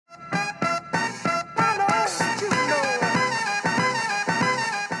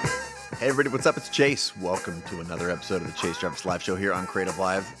Hey everybody, what's up? It's Chase. Welcome to another episode of the Chase Jarvis Live Show here on Creative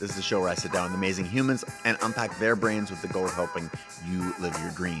Live. This is the show where I sit down with amazing humans and unpack their brains with the goal of helping you live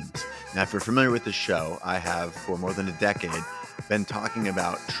your dreams. Now, if you're familiar with this show, I have for more than a decade been talking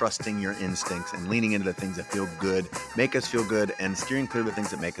about trusting your instincts and leaning into the things that feel good, make us feel good, and steering clear of the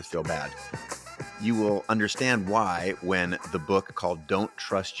things that make us feel bad. You will understand why when the book called Don't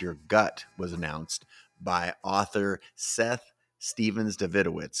Trust Your Gut was announced by author Seth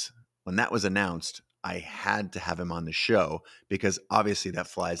Stephens-Davidowitz. When that was announced, I had to have him on the show because obviously that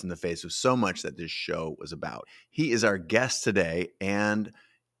flies in the face of so much that this show was about. He is our guest today, and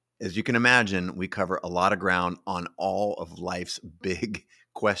as you can imagine, we cover a lot of ground on all of life's big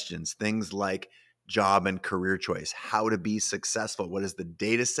questions. Things like job and career choice, how to be successful, what does the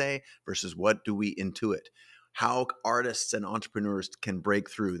data say versus what do we intuit, how artists and entrepreneurs can break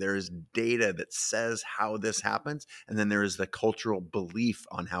through. There is data that says how this happens, and then there is the cultural belief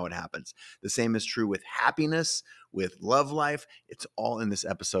on how it happens. The same is true with happiness, with love life. It's all in this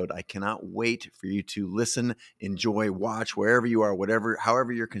episode. I cannot wait for you to listen, enjoy, watch, wherever you are,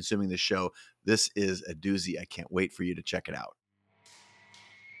 however you're consuming this show. This is a doozy. I can't wait for you to check it out.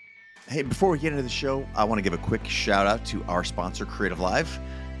 Hey, before we get into the show, I want to give a quick shout out to our sponsor, Creative Live.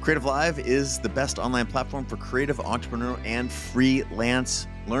 Creative Live is the best online platform for creative, entrepreneur, and freelance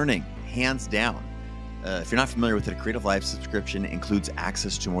learning, hands down. If you're not familiar with it, a Creative Live subscription includes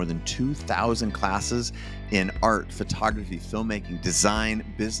access to more than 2,000 classes in art, photography, filmmaking,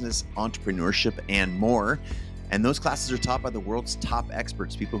 design, business, entrepreneurship, and more. And those classes are taught by the world's top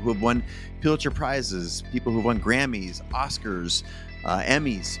experts, people who have won Pulitzer Prizes, people who have won Grammys, Oscars,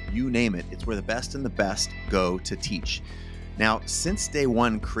 Emmys, you name it. It's where the best and the best go to teach. Now, since day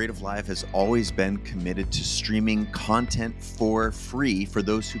one, Creative Live has always been committed to streaming content for free for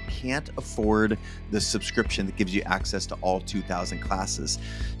those who can't afford the subscription that gives you access to all 2,000 classes.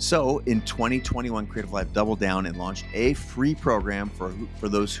 So in 2021, Creative Live doubled down and launched a free program for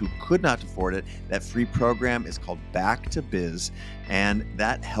those who could not afford it. That free program is called Back to Biz, and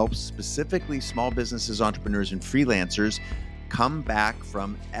that helps specifically small businesses, entrepreneurs, and freelancers come back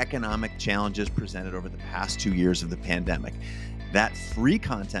from economic challenges presented over the past 2 years of the pandemic. That free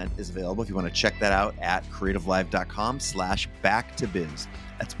content is available if you want to check that out at creativelive.com/backtobiz.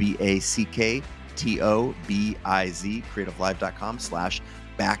 That's BACKTOBIZ,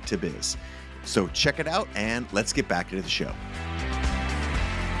 creativelive.com/backtobiz. So check it out and let's get back into the show.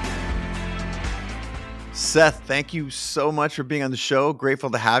 Seth, thank you so much for being on the show.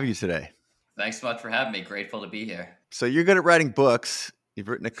 Grateful to have you today. Thanks so much for having me. Grateful to be here. So you're good at writing books. You've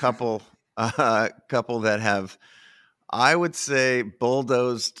written a couple that have, I would say,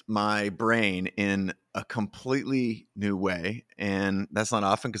 bulldozed my brain in a completely new way. And that's not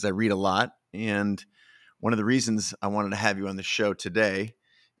often because I read a lot. And one of the reasons I wanted to have you on the show today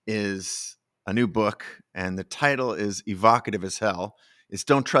is a new book. And the title is evocative as hell. It's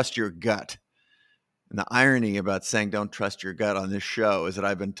Don't Trust Your Gut. And the irony about saying don't trust your gut on this show is that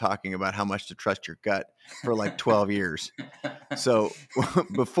I've been talking about how much to trust your gut for like 12 years. So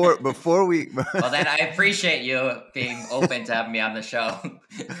before we... Well, then I appreciate you being open to having me on the show.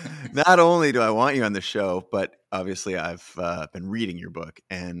 Not only do I want you on the show, but obviously I've been reading your book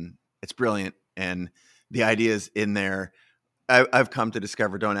and it's brilliant. And the ideas in there, I've come to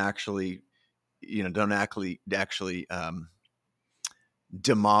discover don't actually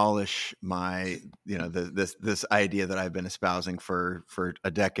demolish my, this idea that I've been espousing for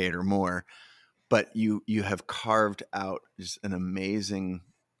a decade or more, but you have carved out just an amazing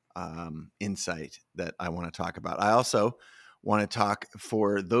insight that I want to talk about. I also want to talk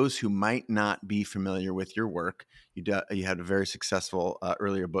for those who might not be familiar with your work. You had a very successful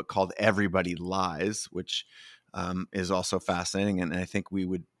earlier book called Everybody Lies, which is also fascinating, and I think we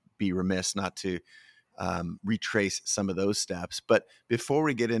would be remiss not to retrace some of those steps. But before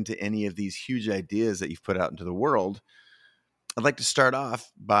we get into any of these huge ideas that you've put out into the world, I'd like to start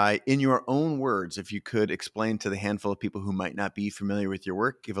off by, in your own words, if you could explain to the handful of people who might not be familiar with your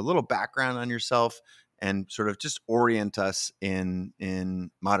work, give a little background on yourself and sort of just orient us in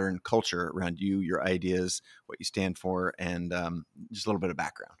modern culture around you, your ideas, what you stand for, and just a little bit of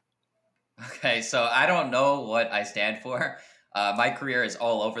background. Okay, so I don't know what I stand for. My career is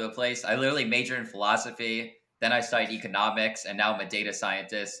all over the place. I literally majored in philosophy, then I studied economics, and now I'm a data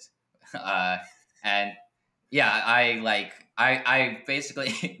scientist. And yeah, I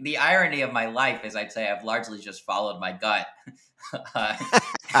basically, the irony of my life is I'd say I've largely just followed my gut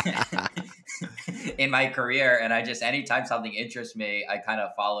in my career. And anytime something interests me, I kind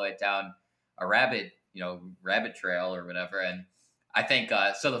of follow it down a rabbit trail or whatever. And I think,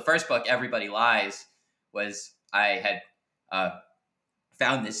 so the first book, Everybody Lies, was I had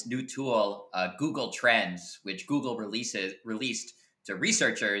found this new tool, Google Trends, which Google released to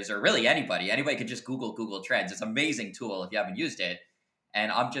researchers or really anybody. Anybody could just Google Trends. It's an amazing tool if you haven't used it.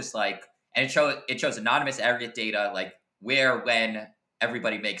 And I'm just like, and it shows anonymous aggregate data, like where, when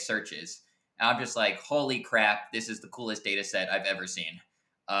everybody makes searches. And I'm just like, holy crap, this is the coolest data set I've ever seen.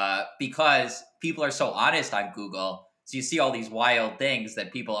 Because people are so honest on Google. So you see all these wild things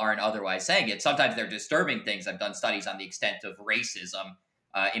that people aren't otherwise saying it. Sometimes they're disturbing things. I've done studies on the extent of racism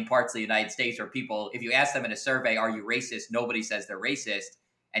in parts of the United States where people, if you ask them in a survey, are you racist? Nobody says they're racist.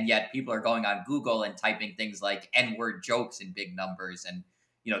 And yet people are going on Google and typing things like N-word jokes in big numbers and,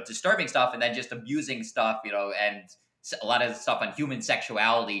 disturbing stuff, and then just amusing stuff, and a lot of stuff on human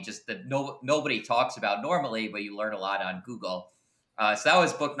sexuality, just that nobody talks about normally, but you learn a lot on Google. So that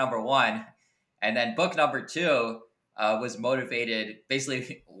was book number one. And then book number two was motivated.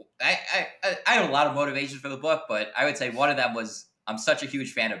 Basically, I had a lot of motivations for the book, but I would say one of them was I'm such a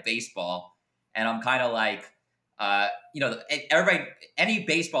huge fan of baseball. And I'm kind of like, everybody, any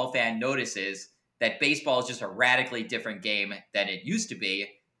baseball fan notices that baseball is just a radically different game than it used to be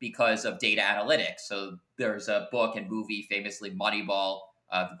because of data analytics. So there's a book and movie, famously Moneyball,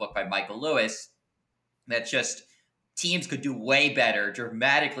 the book by Michael Lewis, that just teams could do way better,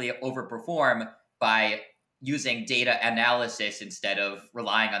 dramatically overperform by using data analysis instead of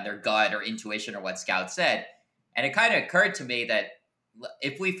relying on their gut or intuition or what scouts said. And it kind of occurred to me that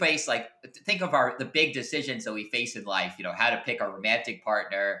if we face, think of the big decisions that we face in life, how to pick a romantic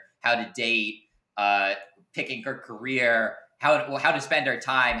partner, how to date, picking her career, how to spend our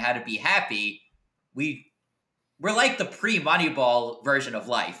time, how to be happy. We're like the pre-Moneyball version of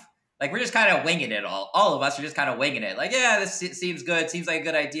life. Like, we're just kind of winging it all. All of us are just kind of winging it. Like, yeah, this seems good. Seems like a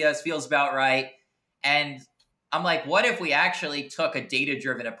good idea. This feels about right. And I'm like, what if we actually took a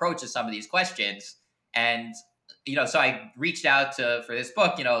data-driven approach to some of these questions? And, so I reached out for this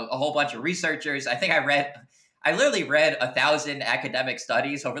book, a whole bunch of researchers. I think I literally read 1,000 academic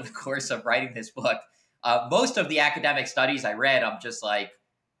studies over the course of writing this book. Most of the academic studies I read, I'm just like,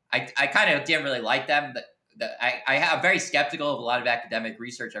 I kind of didn't really like them. I'm very skeptical of a lot of academic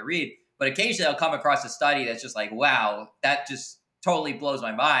research I read, but occasionally I'll come across a study that's just like, wow, that just totally blows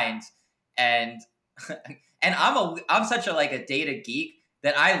my mind. And and I'm such a data geek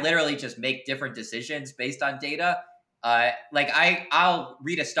that I literally just make different decisions based on data. I'll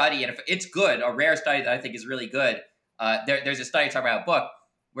read a study, and if it's good, a rare study that I think is really good, there's a study talking about a book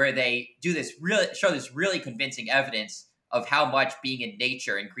where they show this really convincing evidence of how much being in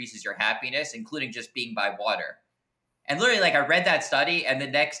nature increases your happiness, including just being by water. And literally, I read that study, and the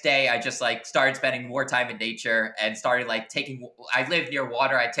next day I just started spending more time in nature and started I live near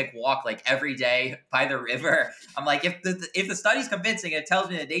water. I take a walk every day by the river. I'm like, if the study's convincing and it tells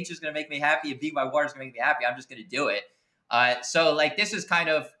me that nature's going to make me happy and being by water is going to make me happy, I'm just going to do it. So this is kind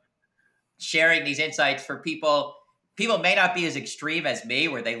of sharing these insights for people. People may not be as extreme as me,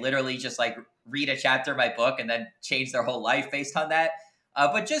 where they literally just read a chapter of my book and then change their whole life based on that.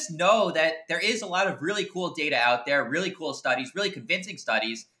 But just know that there is a lot of really cool data out there, really cool studies, really convincing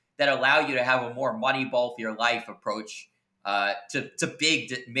studies that allow you to have a more Moneyball for your life approach to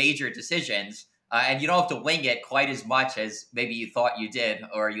big, major decisions. And you don't have to wing it quite as much as maybe you thought you did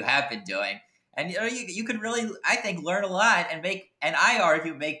or you have been doing. And you can really, I think, learn a lot and I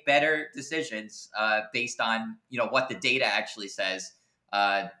argue, make better decisions based on what the data actually says.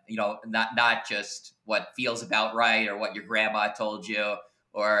 Not just what feels about right or what your grandma told you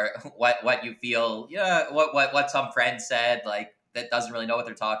or what you feel, what some friend said, that doesn't really know what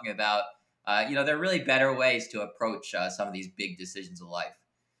they're talking about. There are really better ways to approach some of these big decisions of life.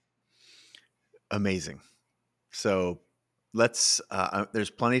 Amazing. So there's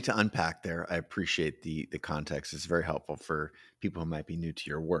plenty to unpack there. I appreciate the context. It's very helpful for people who might be new to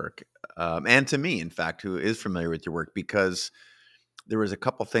your work. And to me, in fact, who is familiar with your work, because there was a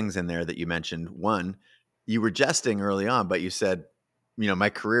couple things in there that you mentioned. One, you were jesting early on, but you said, my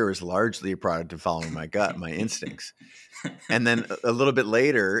career is largely a product of following my gut, my instincts. And then a little bit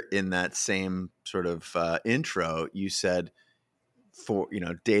later in that same sort of intro, you said,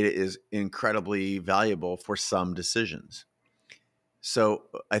 data is incredibly valuable for some decisions. So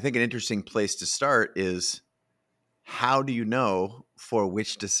I think an interesting place to start is, how do you know for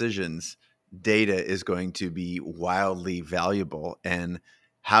which decisions data is going to be wildly valuable, and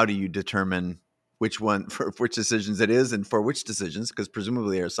how do you determine for which decisions it is and for which decisions? Because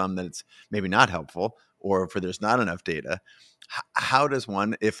presumably there are some that it's maybe not helpful, or if there's not enough data. How does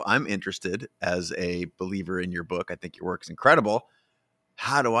one, if I'm interested as a believer in your book, I think your work is incredible,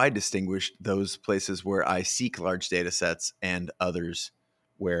 how do I distinguish those places where I seek large data sets and others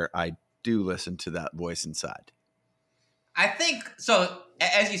where I do listen to that voice inside? I think so.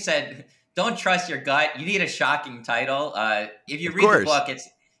 as you said, don't trust your gut. You need a shocking title. If you Of read the course. book,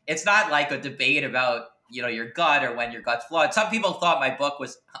 it's not like a debate about your gut or when your gut's flawed. Some people thought my book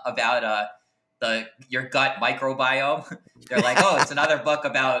was about your gut microbiome. They're like, oh, it's another book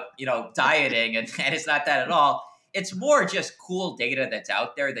about dieting, and it's not that at all. It's more just cool data that's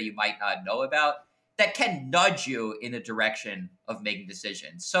out there that you might not know about that can nudge you in the direction of making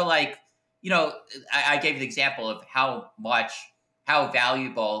decisions. So, like, I gave the example of how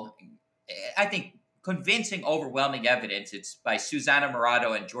valuable, I think, convincing, overwhelming evidence. It's by Susanna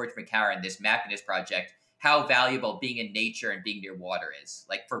Morato and George McCarran, this Mappiness project, how valuable being in nature and being near water is,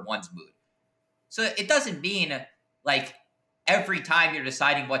 like, for one's mood. So it doesn't mean, like, every time you're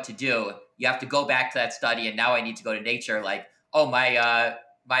deciding what to do, you have to go back to that study and now I need to go to nature. Like, oh, I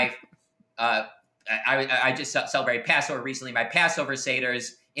just celebrated Passover recently. My Passover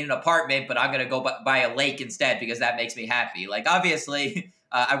Seder's in an apartment, but I'm going to go by a lake instead because that makes me happy. Like, obviously,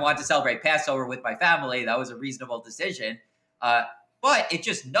 I want to celebrate Passover with my family. That was a reasonable decision. But it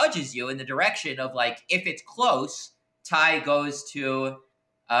just nudges you in the direction of, like, if it's close, Ty goes to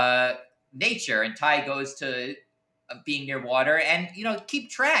nature and Ty goes to being near water, and keep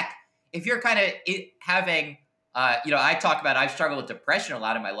track. If you're kind of having I talk about, I've struggled with depression a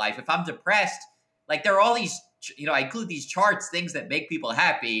lot in my life. If I'm depressed, like, there are all these I include these charts, things that make people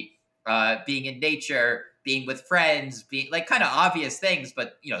happy, being in nature, being with friends, being, like, kind of obvious things,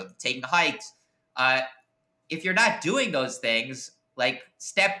 but taking hikes. If you're not doing those things, like,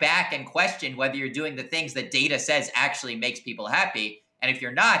 step back and question whether you're doing the things that data says actually makes people happy. And if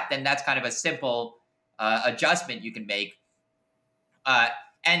you're not, then that's kind of a simple adjustment you can make.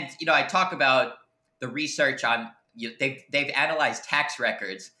 And I talk about the research on they've analyzed tax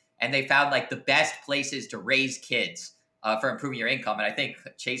records, and they found, like, the best places to raise kids for improving your income. And I think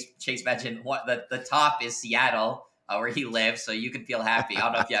Chase mentioned the top is Seattle, where he lives, so you can feel happy. I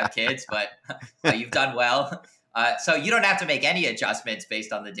don't know if you have kids, but you've done well. So you don't have to make any adjustments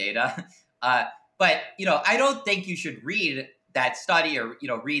based on the data. But I don't think you should read that study or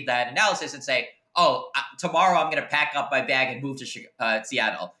read that analysis and say, oh, tomorrow I'm going to pack up my bag and move to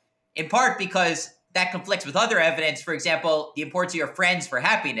Seattle. In part because that conflicts with other evidence. For example, the importance of your friends for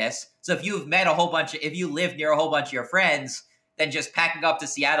happiness. So if you've met if you live near a whole bunch of your friends, then just packing up to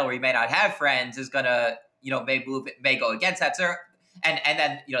Seattle where you may not have friends is going to, may go against that. So, and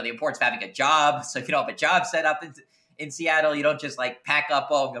then, the importance of having a job. So if you don't have a job set up in Seattle, you don't just, like, pack up,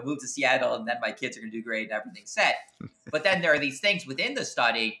 oh, I'm going to move to Seattle and then my kids are going to do great and everything's set. But then there are these things within the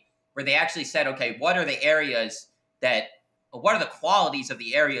study where they actually said, okay, what are the qualities of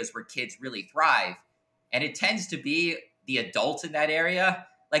the areas where kids really thrive? And it tends to be the adults in that area.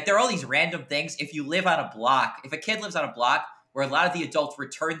 Like, there are all these random things. If you live on a block, if a kid lives on a block where a lot of the adults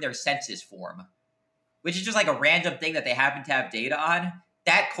return their census form, which is just, like, a random thing that they happen to have data on,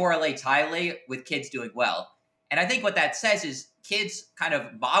 that correlates highly with kids doing well. And I think what that says is kids kind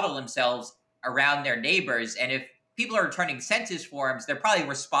of model themselves around their neighbors. And if people are returning census forms, they're probably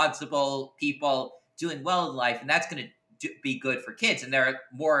responsible people doing well in life, and that's going to be good for kids. And there are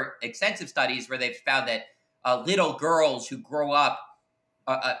more extensive studies where they've found that little girls who grow up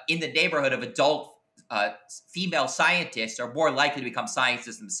in the neighborhood of adult female scientists are more likely to become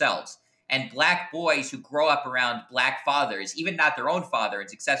scientists themselves. And Black boys who grow up around Black fathers, even not their own father, and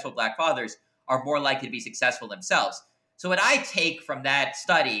successful Black fathers, are more likely to be successful themselves. So what I take from that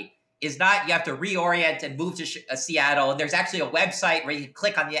study is not you have to reorient and move to Seattle. And there's actually a website where you can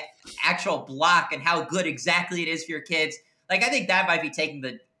click on the actual block and how good exactly it is for your kids. Like, I think that might be taking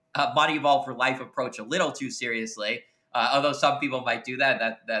the Money Evolved for Life approach a little too seriously. Although some people might do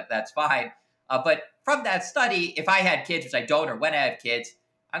that, that's fine. But from that study, if I had kids, which I don't, or when I have kids,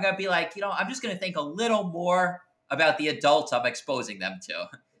 I'm going to be like, I'm just going to think a little more about the adults I'm exposing them to.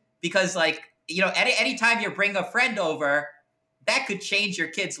 Because, like, anytime you bring a friend over, that could change your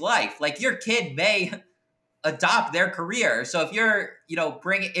kid's life. Like, your kid may adopt their career. So if you're,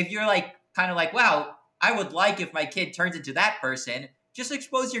 if you're, like, kind of like, wow, I would like if my kid turns into that person, just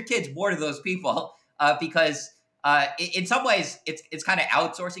expose your kids more to those people. Because in some ways, it's kind of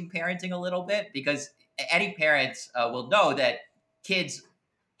outsourcing parenting a little bit, because any parents will know that kids,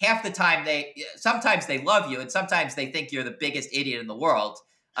 half the time, sometimes they love you and sometimes they think you're the biggest idiot in the world,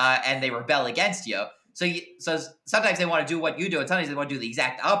 and they rebel against you. So sometimes they want to do what you do, and sometimes they want to do the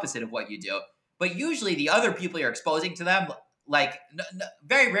exact opposite of what you do. But usually the other people you're exposing to them, like,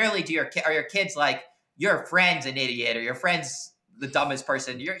 very rarely are your kids like, your friend's an idiot or your friend's the dumbest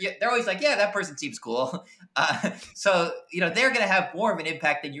person. They're always like, yeah, that person seems cool. So they're going to have more of an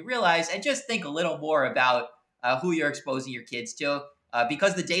impact than you realize. And just think a little more about who you're exposing your kids to,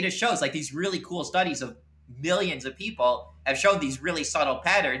 because the data shows, like, these really cool studies of millions of people have shown these really subtle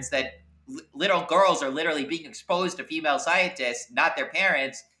patterns that little girls are literally being exposed to female scientists, not their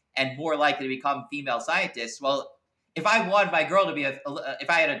parents, and more likely to become female scientists. Well, if I wanted my girl to be if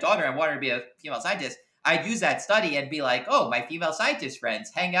I had a daughter and wanted her to be a female scientist, I'd use that study and be like, oh, my female scientist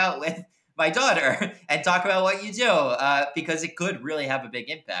friends, hang out with my daughter and talk about what you do, because it could really have a big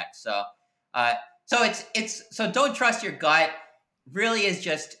impact. Uh, so don't trust your gut. Really, is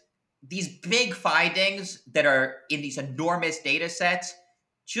just these big findings that are in these enormous data sets.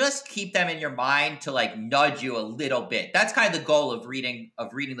 Just keep them in your mind to like nudge you a little bit. That's kind of the goal of reading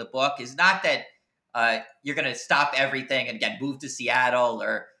the book. Is not that you're going to stop everything and again move to Seattle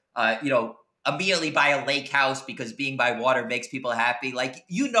or immediately buy a lake house because being by water makes people happy. Like,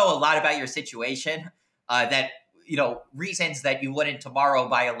 you know a lot about your situation, that reasons that you wouldn't tomorrow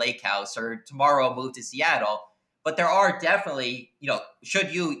buy a lake house or tomorrow move to Seattle. But there are definitely,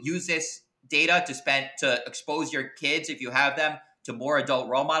 should you use this data to expose your kids, if you have them, to more adult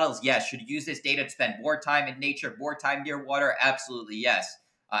role models? Yes. Should you use this data to spend more time in nature, more time near water? Absolutely, yes.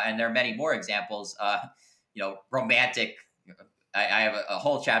 And there are many more examples. Romantic. I have a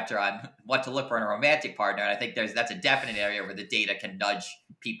whole chapter on what to look for in a romantic partner, and I think that's a definite area where the data can nudge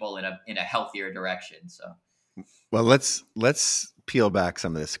people in a healthier direction. So, well, let's peel back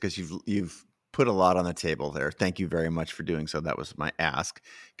some of this, because you've put a lot on the table there. Thank you very much for doing so. That was my ask.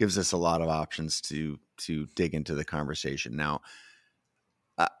 Gives us a lot of options to dig into the conversation. Now,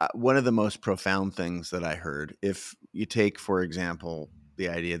 one of the most profound things that I heard, if you take, for example, the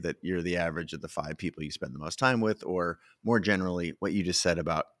idea that you're the average of the 5 people you spend the most time with, or more generally, what you just said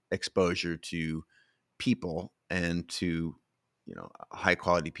about exposure to people and to, high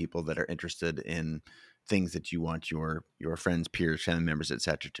quality people that are interested in things that you want your friends, peers, family members,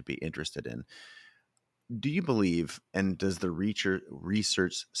 etc., to be interested in. Do you believe, and does the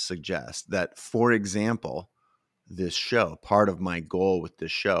research suggest that, for example, this show, part of my goal with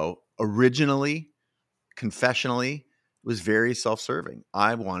this show originally, confessionally, was very self-serving.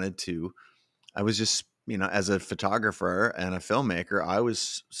 I was just, as a photographer and a filmmaker, I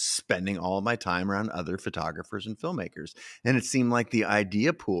was spending all of my time around other photographers and filmmakers. And it seemed like the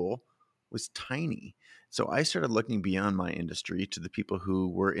idea pool was tiny. So I started looking beyond my industry to the people who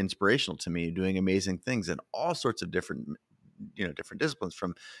were inspirational to me, doing amazing things in all sorts of different disciplines,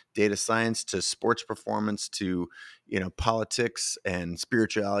 from data science to sports performance to, politics and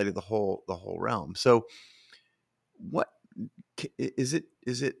spirituality, the whole realm. So what is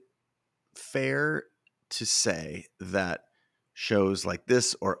it fair to say that shows like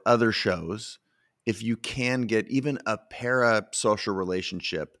this or other shows, if you can get even a parasocial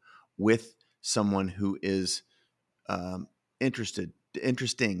relationship with someone who is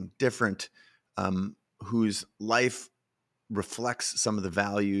interesting, different, whose life reflects some of the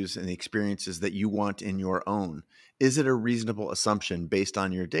values and the experiences that you want in your own, is it a reasonable assumption based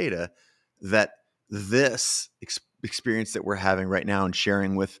on your data that this experience that we're having right now and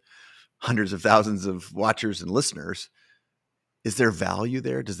sharing with hundreds of thousands of watchers and listeners, is there value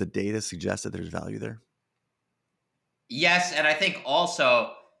there? Does the data suggest that there's value there? Yes, and I think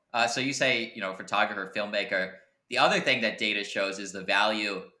also, so you say, photographer, filmmaker. The other thing that data shows is the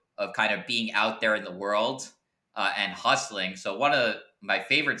value of kind of being out there in the world and hustling. So one of my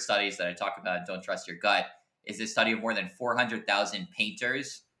favorite studies that I talk about in Don't Trust Your Gut is this study of more than 400,000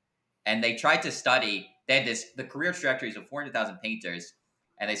 painters. And they tried to study, they had the career trajectories of 400,000 painters.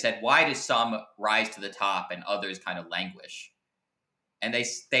 And they said, why do some rise to the top and others kind of languish? And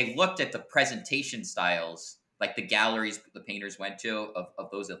they looked at the presentation styles, like the galleries the painters went to,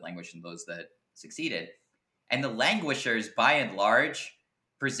 of those that languished and those that succeeded. And the languishers, by and large,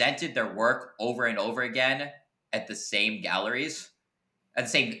 presented their work over and over again at the same galleries, at the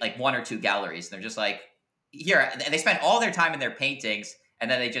same, like, 1 or 2 galleries. And they're just like, here, and they spent all their time in their paintings, and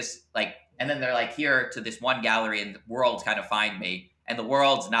then they just and then they're like, here to this one gallery, and the world kind of find me. And the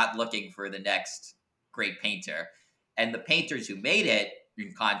world's not looking for the next great painter. And the painters who made it,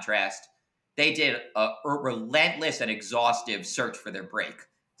 in contrast, they did a relentless and exhaustive search for their break.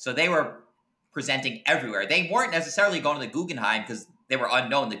 So they were presenting everywhere. They weren't necessarily going to the Guggenheim because they were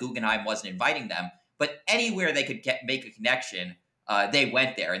unknown. The Guggenheim wasn't inviting them. But anywhere they could make a connection, they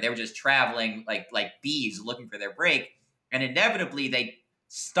went there. And they were just traveling like bees looking for their break. And inevitably, they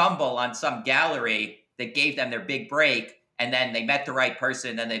stumble on some gallery that gave them their big break. And then they met the right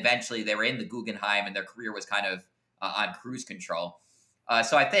person. And then eventually they were in the Guggenheim, and their career was kind of on cruise control.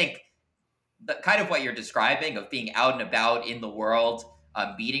 So I think kind of what you're describing of being out and about in the world,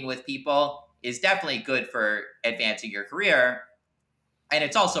 meeting with people, is definitely good for advancing your career. And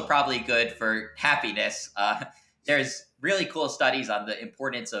it's also probably good for happiness. there's really cool studies on the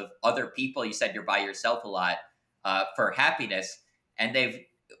importance of other people. You said you're by yourself a lot for happiness, and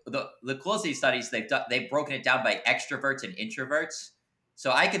the coolest of these studies they've broken it down by extroverts and introverts.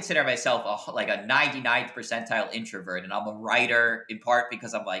 So I consider myself like a 99th percentile introvert, and I'm a writer in part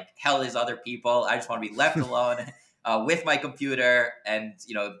because I'm like, hell is other people. I just want to be left alone with my computer and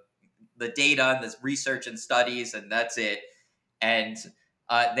the data and this research and studies, and that's it. And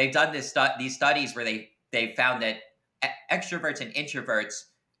they've done these studies where they found that extroverts and introverts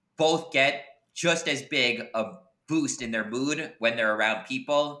both get just as big a boost in their mood when they're around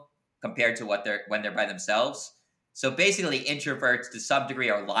people compared to when they're by themselves. So basically, introverts to some degree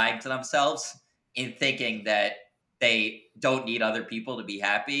are lying to themselves in thinking that they don't need other people to be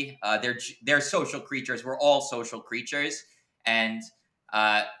happy. They're social creatures. We're all social creatures, and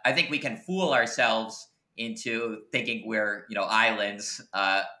I think we can fool ourselves into thinking we're islands,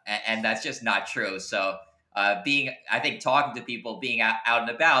 and that's just not true. So I think talking to people, being out and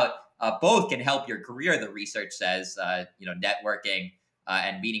about, both can help your career. The research says, networking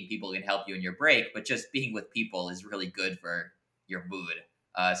and meeting people can help you in your break, but just being with people is really good for your mood.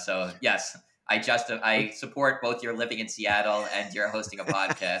 So yes, I support both your living in Seattle and you're hosting a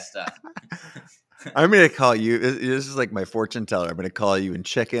podcast. I'm going to call you. This is like my fortune teller. I'm going to call you and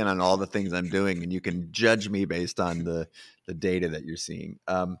check in on all the things I'm doing, and you can judge me based on the data that you're seeing.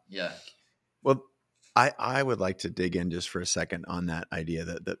 Yeah. Well, I would like to dig in just for a second on that idea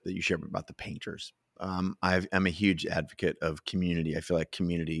that you shared about the painters. I'm a huge advocate of community. I feel like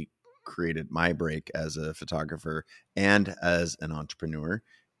community created my break as a photographer and as an entrepreneur.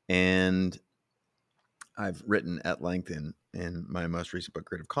 And I've written at length in my most recent book,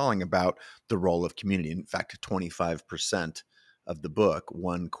 Creative Calling, about the role of community. In fact, 25% of the book,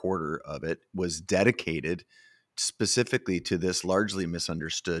 1/4 of it, was dedicated specifically to this largely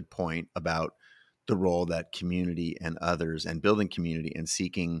misunderstood point about the role that community and others and building community and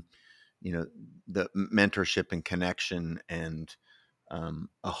seeking, the mentorship and connection and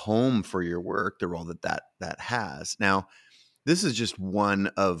a home for your work, the role that has. Now, this is just one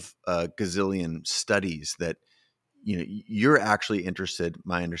of a gazillion studies that you're actually interested.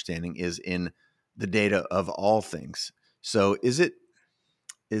 My understanding is in the data of all things. So is it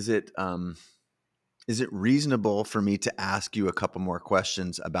reasonable for me to ask you a couple more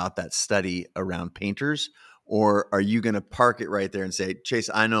questions about that study around painters, or are you going to park it right there and say,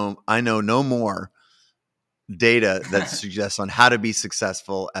 Chase, I know no more data that suggests on how to be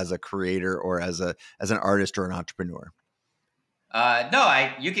successful as a creator or as an artist or an entrepreneur?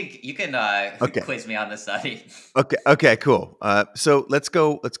 No, you can Okay. quiz me on the study. Okay, cool. So let's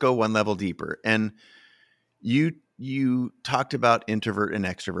go one level deeper. And you talked about introvert and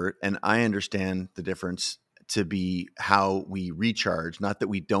extrovert, and I understand the difference to be how we recharge. Not that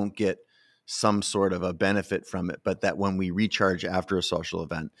we don't get some sort of a benefit from it, but that when we recharge after a social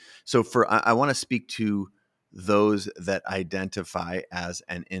event. So I want to speak to those that identify as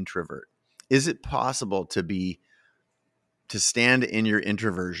an introvert. Is it possible to stand in your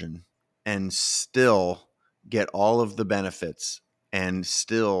introversion and still get all of the benefits and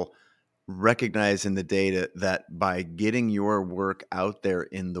still recognize in the data that by getting your work out there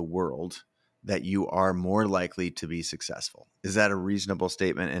in the world, that you are more likely to be successful? Is that a reasonable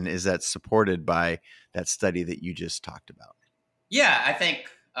statement? And is that supported by that study that you just talked about? Yeah, I think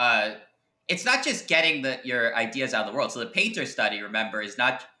it's not just getting your ideas out of the world. So the painter study, remember, it's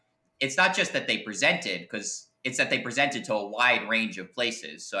not just that they presented, because it's that they presented to a wide range of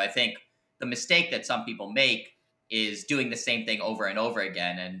places. So I think the mistake that some people make is doing the same thing over and over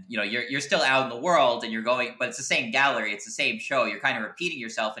again. And you're still out in the world and you're going, but it's the same gallery, it's the same show. You're kind of repeating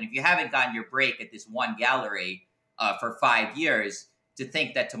yourself. And if you haven't gotten your break at this one gallery for 5 years, to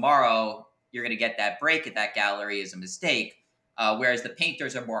think that tomorrow you're going to get that break at that gallery is a mistake. Whereas the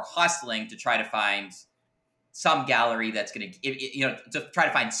painters are more hustling to try to find some gallery that's going to try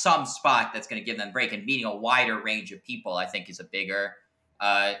to find some spot that's going to give them a break, and meeting a wider range of people, I think, is a bigger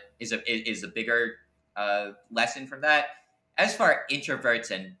lesson from that. As for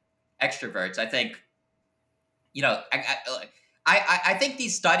introverts and extroverts, I think I think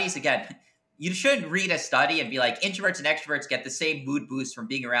these studies, again, you shouldn't read a study and be like, introverts and extroverts get the same mood boost from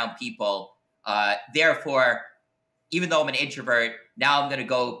being around people. Therefore, even though I'm an introvert, now I'm going to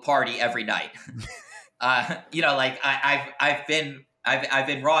go party every night. Like I've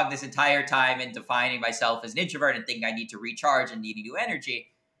been wrong this entire time in defining myself as an introvert and thinking I need to recharge and need new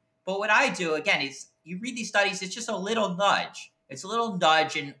energy. But what I do, again, is you read these studies, it's just a little nudge. It's a little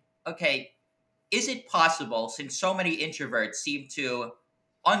nudge, and okay, is it possible, since so many introverts seem to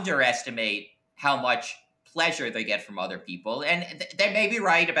underestimate how much pleasure they get from other people. And they may be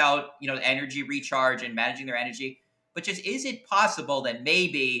right about, energy recharge and managing their energy, but just, is it possible that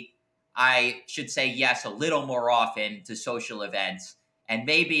maybe I should say yes a little more often to social events, and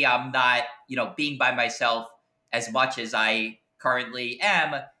maybe I'm not, being by myself as much as I currently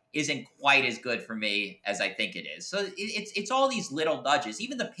am isn't quite as good for me as I think it is. So it's all these little nudges.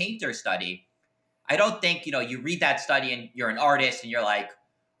 Even the painter study, I don't think, you read that study and you're an artist and you're like,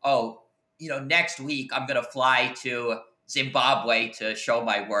 oh, next week I'm going to fly to Zimbabwe to show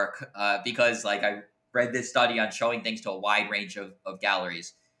my work because like I read this study on showing things to a wide range of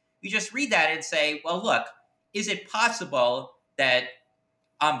galleries. You just read that and say, well, look, is it possible that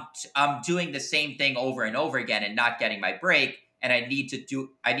I'm doing the same thing over and over again and not getting my break, and I need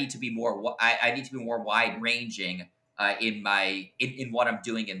to be more wide ranging in what I'm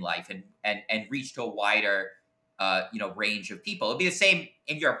doing in life, and reach to a wider range of people. It'll be the same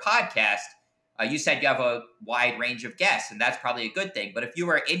in your podcast. You said you have a wide range of guests, and that's probably a good thing. But if you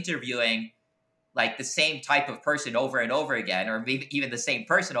were interviewing like the same type of person over and over again, or maybe even the same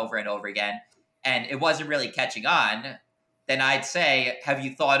person over and over again, and it wasn't really catching on, then I'd say, have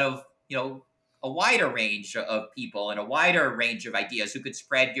you thought of, a wider range of people and a wider range of ideas who could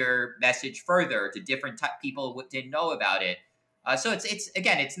spread your message further to different people who didn't know about it? So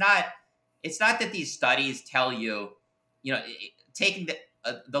it's not that these studies tell you, taking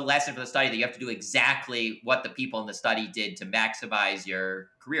the lesson from the study that you have to do exactly what the people in the study did to maximize your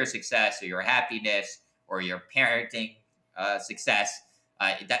career success or your happiness or your parenting success.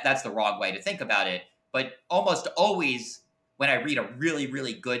 That's the wrong way to think about it. But almost always, when I read a really,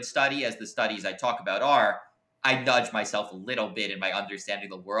 really good study, as the studies I talk about are, I nudge myself a little bit in my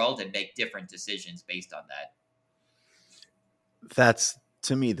understanding of the world and make different decisions based on that. That's,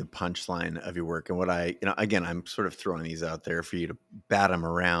 to me, the punchline of your work. And what again, I'm sort of throwing these out there for you to bat them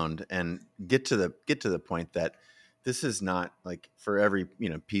around and get to the point that this is not like for every,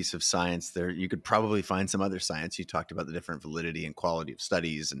 piece of science there, you could probably find some other science. You talked about the different validity and quality of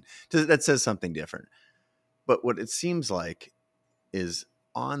studies, and that says something different. But what it seems like is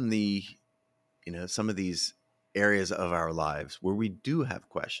on the, some of these areas of our lives where we do have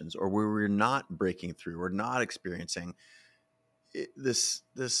questions, or where we're not breaking through, we're not experiencing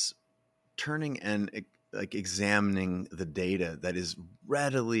this turning and like examining the data that is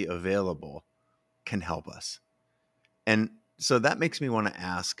readily available can help us. And so that makes me want to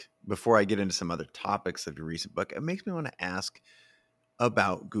ask, before I get into some other topics of your recent book, it makes me want to ask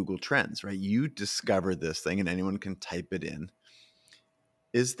about Google Trends, right? You discovered this thing and anyone can type it in.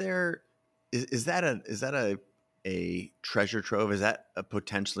 Is that a treasure trove? Is that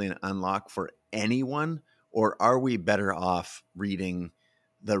potentially an unlock for anyone? Or are we better off reading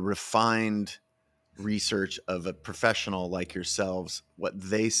the refined research of a professional like yourselves, what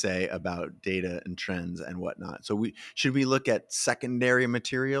they say about data and trends and whatnot? So should we look at secondary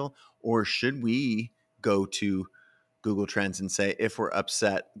material, or should we go to Google Trends and say, if we're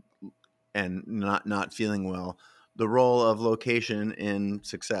upset and not feeling well, the role of location in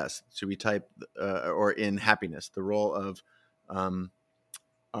success? Should we type or in happiness, the role of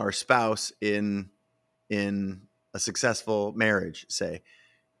our spouse in a successful marriage, say?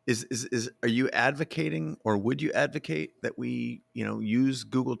 Are you advocating, or would you advocate that we, use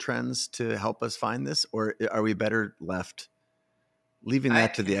Google Trends to help us find this, or are we better left leaving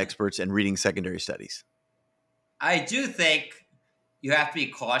that to the experts and reading secondary studies? I do think you have to be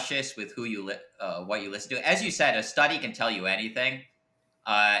cautious with who what you listen to. As you said, a study can tell you anything.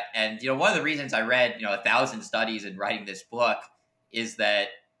 And one of the reasons I read 1,000 studies in writing this book is that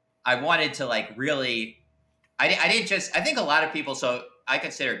I wanted to really. I didn't just. I think a lot of people. So I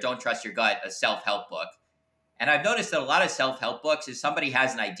consider Don't Trust Your Gut a self-help book, and I've noticed that a lot of self-help books is somebody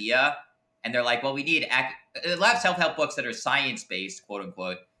has an idea and they're like, well, we need a lot of self-help books that are science-based, quote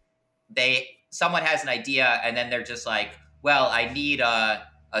unquote. Someone has an idea and then they're just like, well, I need a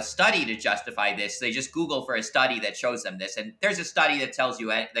study to justify this. So they just Google for a study that shows them this, and there's a study that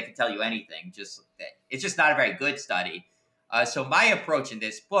can tell you anything. It's just not a very good study. So my approach in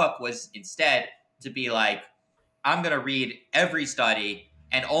this book was instead to be like, I'm going to read every study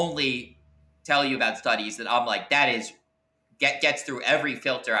and only tell you about studies that I'm like, that is gets through every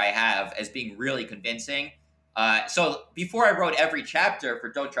filter I have as being really convincing. So before I wrote every chapter for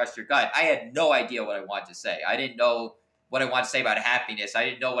Don't Trust Your Gut, I had no idea what I wanted to say. I didn't know what I want to say about happiness. I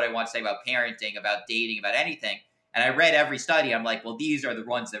didn't know what I want to say about parenting, about dating, about anything. And I read every study. I'm like, well, these are the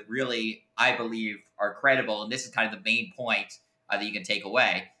ones that really I believe are credible. And this is kind of the main point that you can take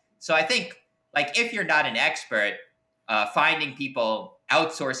away. So I think, if you're not an expert, finding people,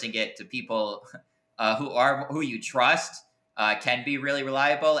 outsourcing it to people who you trust can be really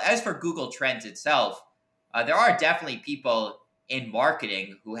reliable. As for Google Trends itself, there are definitely people in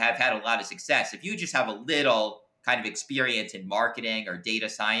marketing who have had a lot of success. If you just have a little kind of experience in marketing or data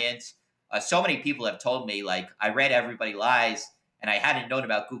science, so many people have told me, like, I read Everybody Lies and I hadn't known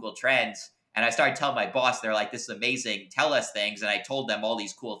about Google Trends. And I started telling my boss, they're like, this is amazing, tell us things. And I told them all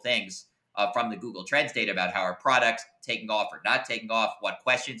these cool things from the Google Trends data about how our product's taking off or not taking off, what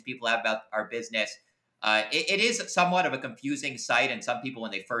questions people have about our business. It is somewhat of a confusing site. And some people,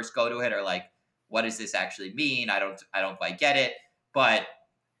 when they first go to it, are like, what does this actually mean? I don't quite get it. But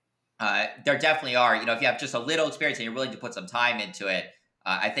there definitely are, if you have just a little experience and you're willing to put some time into it,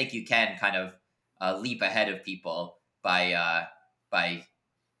 I think you can kind of leap ahead of people by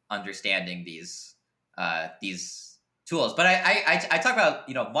understanding these tools. But I talk about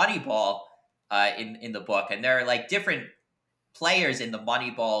Moneyball in the book, and there are like different players in the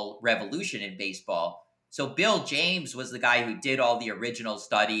Moneyball revolution in baseball. So Bill James was the guy who did all the original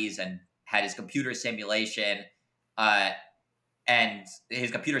studies and had his computer simulation. And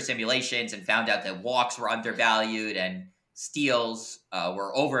his computer simulations, and found out that walks were undervalued and steals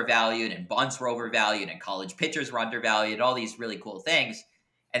were overvalued and bunts were overvalued and college pitchers were undervalued, all these really cool things.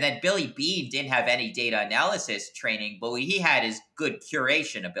 And then Billy Beane didn't have any data analysis training, but what he had is good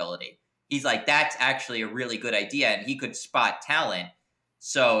curation ability. He's like, that's actually a really good idea, and he could spot talent.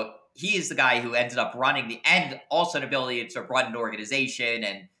 So he is the guy who ended up running and also an ability to run an organization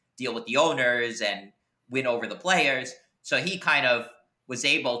and deal with the owners and win over the players. So he kind of was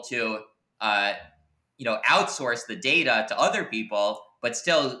able to, outsource the data to other people, but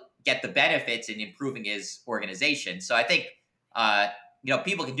still get the benefits in improving his organization. So I think,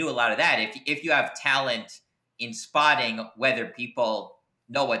 people can do a lot of that. If you have talent in spotting whether people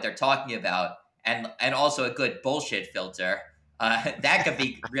know what they're talking about, and also a good bullshit filter, that could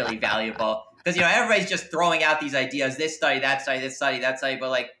be really valuable. Because, everybody's just throwing out these ideas, this study, that study, this study, that study. But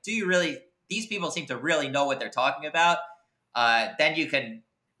like, do you really, these people seem to really know what they're talking about. Then you can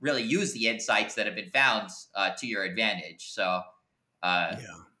really use the insights that have been found to your advantage. So,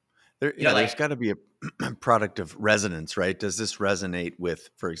 there's got to be a product of resonance, right? Does this resonate with,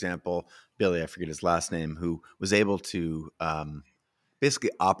 for example, Billy, I forget his last name, who was able to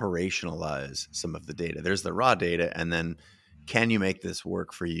basically operationalize some of the data? There's the raw data, and then can you make this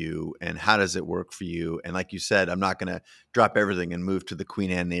work for you? And how does it work for you? And like you said, I'm not going to drop everything and move to the Queen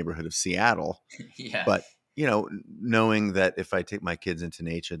Anne neighborhood of Seattle. Yeah. But knowing that if I take my kids into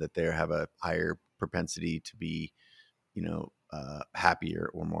nature, that they have a higher propensity to be, happier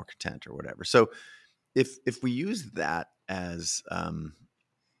or more content or whatever. So if we use that as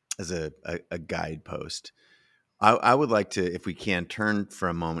a guidepost, I would like to, if we can, turn for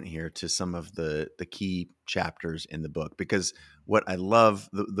a moment here to some of the key chapters in the book, because what I love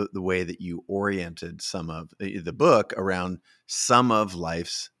the way that you oriented some of the book around some of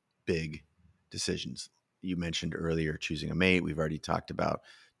life's big decisions. You mentioned earlier choosing a mate. We've already talked about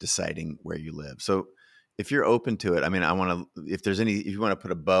deciding where you live. So if you're open to it, I mean, if you want to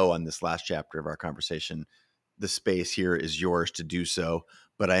put a bow on this last chapter of our conversation, the space here is yours to do so.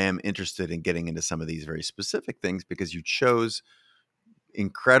 But I am interested in getting into some of these very specific things, because you chose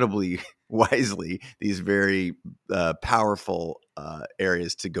incredibly wisely these very powerful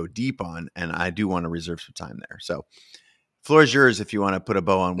areas to go deep on. And I do want to reserve some time there. So floor is yours if you want to put a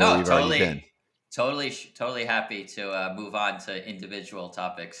bow on where we've already been. Totally happy to move on to individual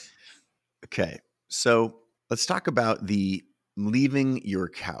topics. Okay. So let's talk about the leaving your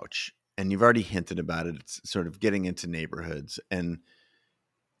couch. And you've already hinted about it. It's sort of getting into neighborhoods. And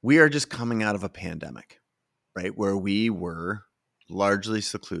we are just coming out of a pandemic, right? Where we were largely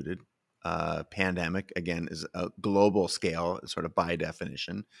secluded. Pandemic, again, is a global scale, sort of by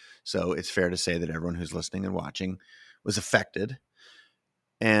definition. So it's fair to say that everyone who's listening and watching was affected.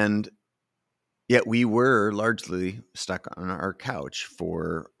 And yet we were largely stuck on our couch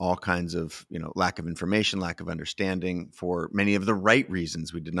for all kinds of, lack of information, lack of understanding, for many of the right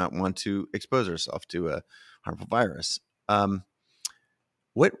reasons. We did not want to expose ourselves to a harmful virus.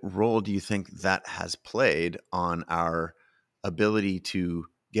 What role do you think that has played on our ability to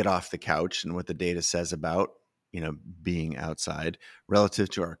get off the couch and what the data says about, being outside relative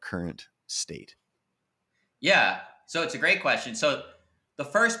to our current state? Yeah. So it's a great question. So the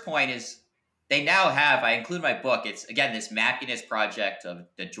first point is, they now have, I include in my book, it's, again, this mappiness project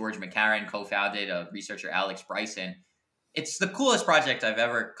that George McCarran co-founded, researcher Alex Bryson. It's the coolest project I've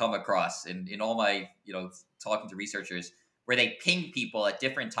ever come across in all my, talking to researchers, where they ping people at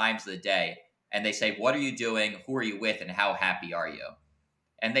different times of the day and they say, what are you doing? Who are you with? And how happy are you?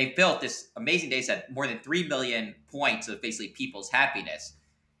 And they've built this amazing data set, more than 3 million points of basically people's happiness.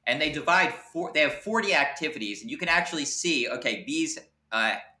 And they they have 40 activities, and you can actually see, okay, these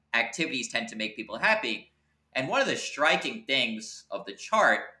activities tend to make people happy. And one of the striking things of the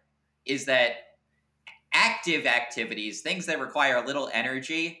chart is that active activities, things that require a little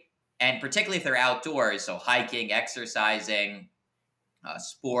energy, and particularly if they're outdoors, so hiking, exercising,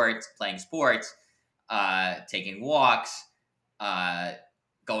 sports, playing sports, taking walks, uh,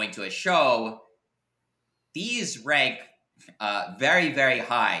 going to a show, these rank very, very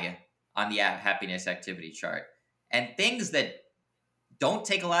high on the happiness activity chart. And things that don't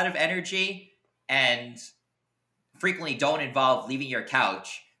take a lot of energy and frequently don't involve leaving your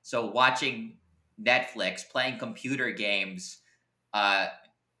couch, so watching Netflix, playing computer games, uh,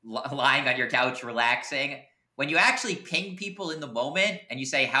 lying on your couch, relaxing. When you actually ping people in the moment and you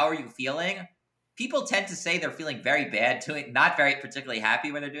say, "How are you feeling?" people tend to say they're feeling very bad, doing not very particularly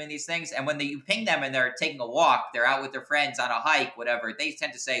happy when they're doing these things. And when you ping them and they're taking a walk, they're out with their friends on a hike, whatever, they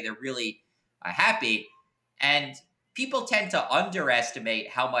tend to say they're really happy. And people tend to underestimate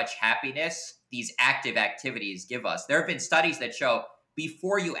how much happiness these active activities give us. There have been studies that show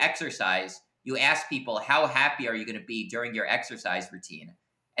before you exercise, you ask people, how happy are you going to be during your exercise routine?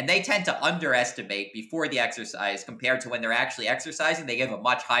 And they tend to underestimate before the exercise compared to when they're actually exercising. They give a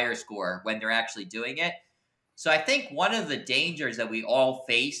much higher score when they're actually doing it. So I think one of the dangers that we all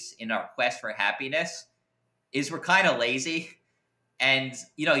face in our quest for happiness is we're kind of lazy. And,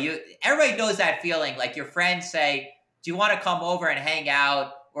 everybody knows that feeling. Like your friends say, do you want to come over and hang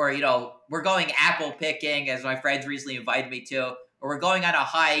out? Or, we're going apple picking, as my friends recently invited me to, or we're going on a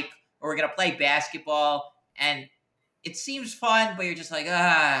hike, or we're going to play basketball. And it seems fun, but you're just like,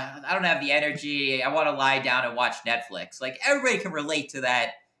 I don't have the energy. I want to lie down and watch Netflix. Like, everybody can relate to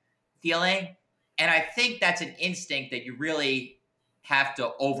that feeling. And I think that's an instinct that you really have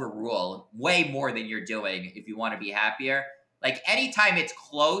to overrule way more than you're doing if you want to be happier. Like, anytime it's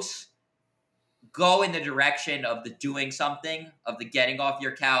close, go in the direction of the doing something, of the getting off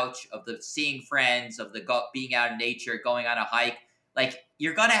your couch, of the seeing friends, of the being out in nature, going on a hike. Like,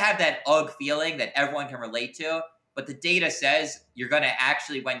 you're going to have that ugh feeling that everyone can relate to. But the data says you're going to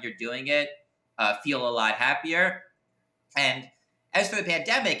actually, when you're doing it, feel a lot happier. And as for the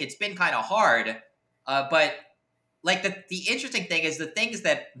pandemic, it's been kind of hard. But like the interesting thing is the things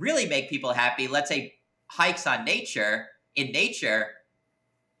that really make people happy, let's say hikes in nature,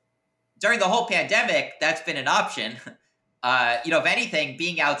 during the whole pandemic, that's been an option. If anything,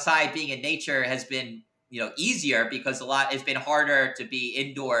 being outside, being in nature has been, easier because it's been harder to be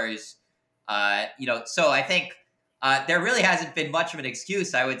indoors. So I think there really hasn't been much of an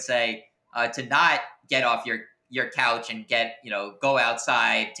excuse, I would say, to not get off your couch and go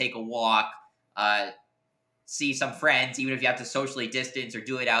outside, take a walk, see some friends, even if you have to socially distance or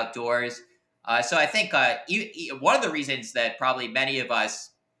do it outdoors. So I think one of the reasons that probably many of us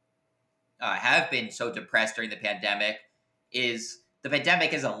have been so depressed during the pandemic is the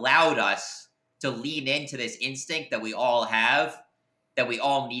pandemic has allowed us to lean into this instinct that we all have, that we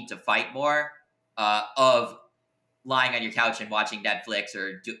all need to fight more, of lying on your couch and watching Netflix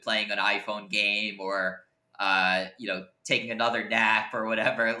or playing an iPhone game or, taking another nap or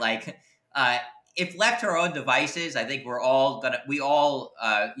whatever. Like, if left to our own devices, I think we all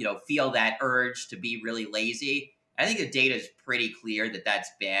feel that urge to be really lazy. I think the data is pretty clear that that's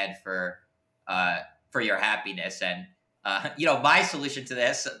bad for your happiness. And, my solution to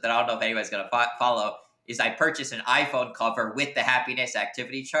this that I don't know if anyone's going to follow is I purchased an iPhone cover with the happiness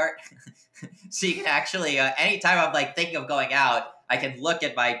activity chart. So you can actually, anytime I'm like thinking of going out, I can look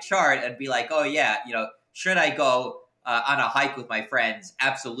at my chart and be like, oh yeah, should I go on a hike with my friends?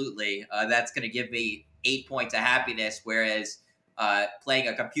 Absolutely. That's going to give me 8 points of happiness, whereas playing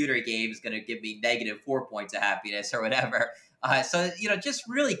a computer game is going to give me -4 points of happiness or whatever. So, just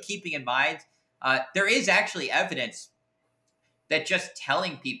really keeping in mind, there is actually evidence that just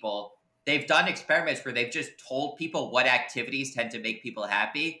telling people, they've done experiments where they've just told people what activities tend to make people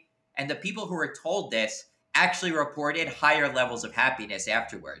happy. And the people who were told this actually reported higher levels of happiness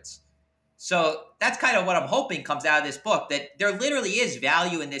afterwards. So that's kind of what I'm hoping comes out of this book, that there literally is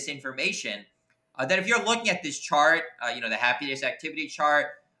value in this information. That if you're looking at this chart, the happiness activity chart,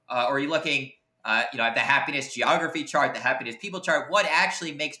 or you're looking, at the happiness geography chart, the happiness people chart, what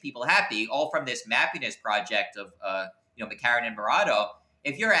actually makes people happy, all from this Mappiness project of, McCarran and Murado.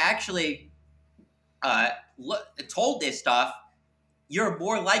 If you're actually told this stuff, you're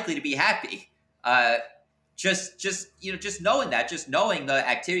more likely to be happy. Just knowing that, just knowing the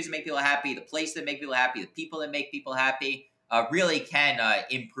activities that make people happy, the places that make people happy, the people that make people happy, really can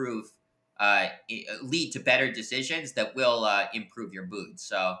improve, lead to better decisions that will improve your mood.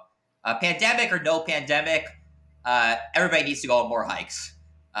 So, pandemic or no pandemic, everybody needs to go on more hikes.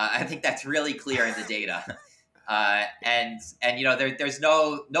 I think that's really clear in the data. And there's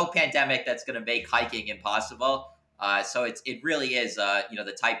no pandemic that's going to make hiking impossible. So it really is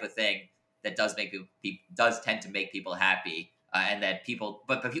the type of thing that does tend to make people happy, and that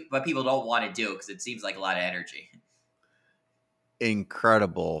but people don't want to do because it seems like a lot of energy.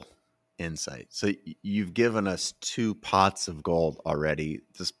 Incredible insight. So you've given us two pots of gold already.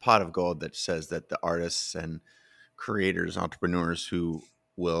 This pot of gold that says that the artists and creators, entrepreneurs who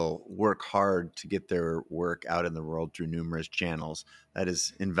will work hard to get their work out in the world through numerous channels. That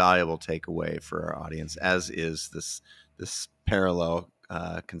is invaluable takeaway for our audience, as is this parallel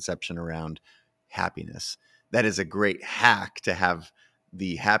conception around happiness. That is a great hack to have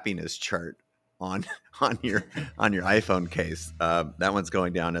the happiness chart on your iPhone case. That one's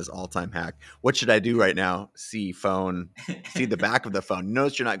going down as all-time hack. What should I do right now? See the back of the phone.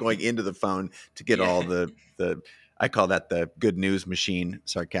 Notice you're not going into the phone to get all the I call that the good news machine,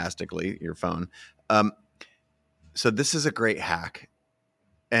 sarcastically, your phone. So this is a great hack.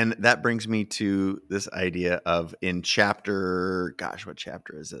 And that brings me to this idea of in chapter, gosh, what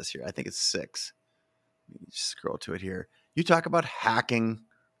chapter is this here? I think it's 6. Let me scroll to it here. You talk about hacking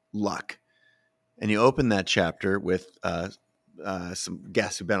luck. And you open that chapter with some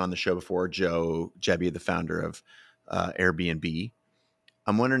guests who've been on the show before, Joe Jebby, the founder of Airbnb.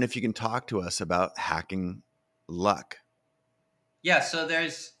 I'm wondering if you can talk to us about hacking luck. Yeah, so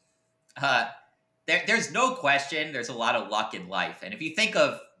there's no question there's a lot of luck in life. And if you think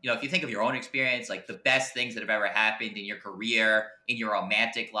of your own experience, like the best things that have ever happened in your career, in your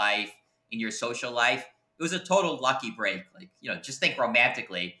romantic life, in your social life, it was a total lucky break. Like, just think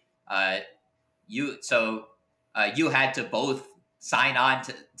romantically. You had to both sign on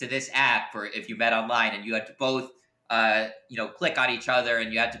to this app, or if you met online, and you had to both click on each other,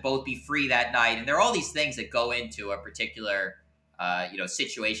 and you had to both be free that night. And there are all these things that go into a particular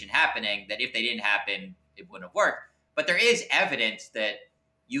situation happening that if they didn't happen, it wouldn't have worked. But there is evidence that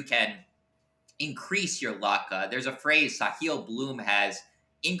you can increase your luck. There's a phrase Sahil Bloom has: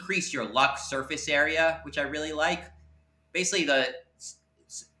 increase your luck surface area, which I really like. Basically,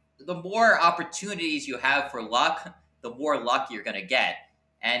 the more opportunities you have for luck, the more luck you're going to get.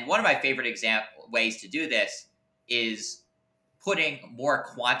 And one of my favorite ways to do this is putting more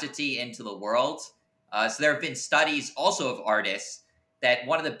quantity into the world. So there have been studies also of artists that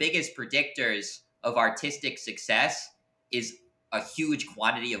one of the biggest predictors of artistic success is a huge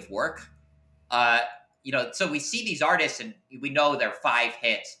quantity of work. So we see these artists and we know they're 5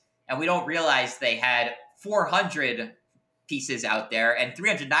 hits, and we don't realize they had 400 pieces out there, and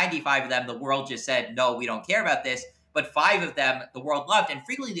 395 of them the world just said, no, we don't care about this, but 5 of them the world loved. And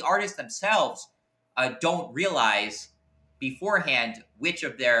frequently the artists themselves don't realize beforehand which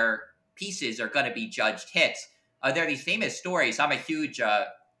of their pieces are going to be judged hits. There are these famous stories. I'm a huge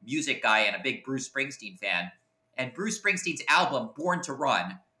music guy and a big Bruce Springsteen fan, and Bruce Springsteen's album Born to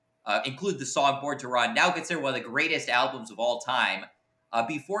Run, include the song Born to Run, now considered one of the greatest albums of all time.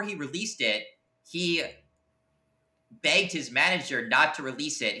 Before he released it, he begged his manager not to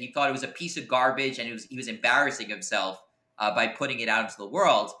release it. He thought it was a piece of garbage, and he was embarrassing himself by putting it out into the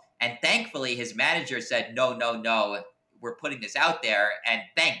world. And thankfully, his manager said, no, we're putting this out there. And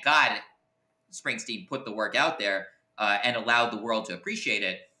thank God Springsteen put the work out there and allowed the world to appreciate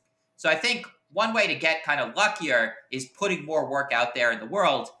it. So I think one way to get kind of luckier is putting more work out there in the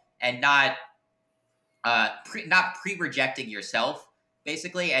world and not pre-rejecting yourself,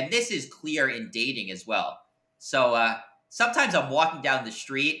 basically. And this is clear in dating as well. So sometimes I'm walking down the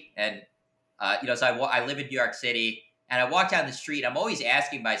street, and so I live in New York City, and I walk down the street. I'm always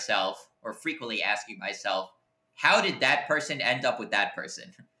asking myself, or frequently asking myself, how did that person end up with that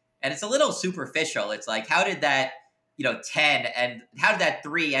person? And it's a little superficial. It's like, how did that 10 and how did that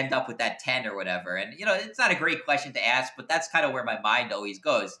 3 end up with that 10 or whatever? And it's not a great question to ask, but that's kind of where my mind always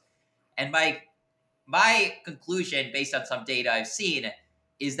goes. And my conclusion, based on some data I've seen,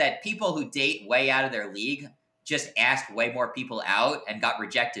 is that people who date way out of their league just asked way more people out and got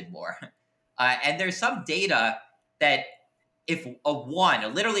rejected more. And there's some data that if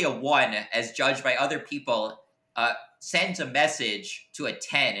literally a 1, as judged by other people, sends a message to a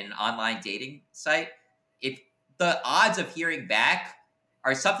 10 in an online dating site, if the odds of hearing back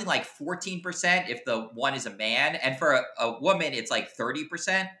are something like 14% if the 1 is a man, and for a woman, it's like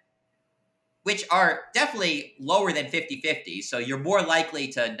 30%, which are definitely lower than 50-50. So you're more likely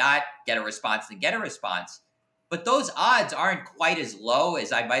to not get a response than get a response. But those odds aren't quite as low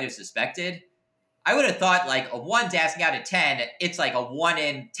as I might have suspected. I would have thought like a 1's asking out of 10, it's like a 1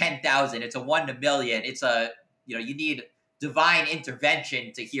 in 10,000. It's a 1 in a million. It's you need divine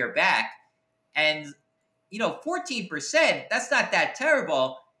intervention to hear back. And, 14%, that's not that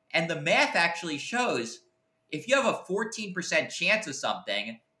terrible. And the math actually shows if you have a 14% chance of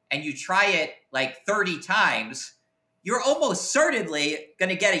something and you try it like 30 times, you're almost certainly going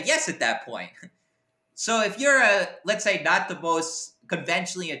to get a yes at that point. So if you're let's say, not the most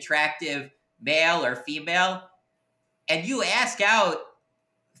conventionally attractive male or female, and you ask out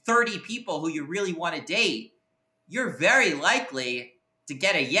 30 people who you really want to date, you're very likely to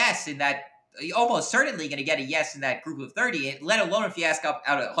get a yes in that, almost certainly going to get a yes in that group of 30, let alone if you ask out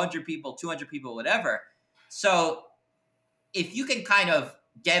 100 people, 200 people, whatever. So if you can kind of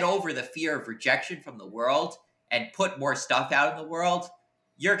get over the fear of rejection from the world and put more stuff out in the world,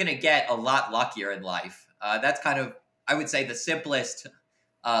 you're going to get a lot luckier in life. That's kind of, I would say, the simplest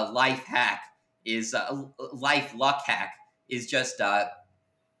life hack is life luck hack is just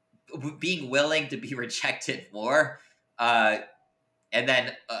being willing to be rejected more. And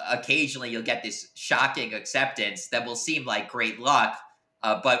then occasionally you'll get this shocking acceptance that will seem like great luck,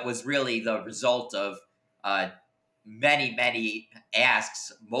 but was really the result of many, many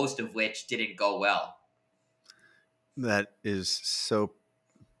asks, most of which didn't go well. That is so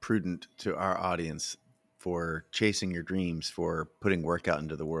prudent to our audience for chasing your dreams, for putting work out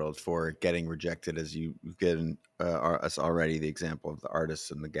into the world, for getting rejected, as you've given us already the example of the artists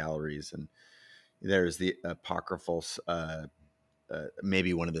and the galleries. And there's the apocryphal,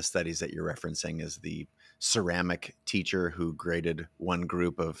 maybe one of the studies that you're referencing is the ceramic teacher who graded one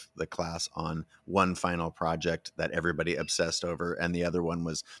group of the class on one final project that everybody obsessed over, and the other one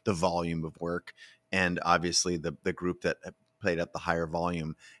was the volume of work. And obviously the group that played at the higher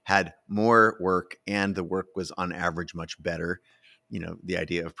volume had more work, and the work was on average much better. You know, the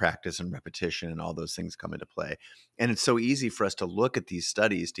idea of practice and repetition and all those things come into play. And it's so easy for us to look at these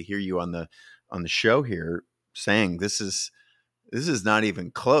studies, to hear you on the show here saying this is not even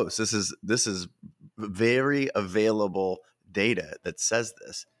close. This is very available data that says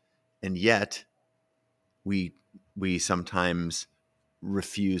this. And yet we sometimes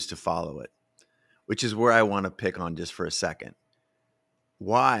refuse to follow it, which is where I want to pick on just for a second.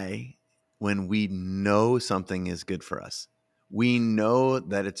 Why, when we know something is good for us, we know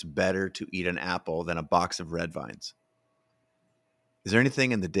that it's better to eat an apple than a box of red vines, is there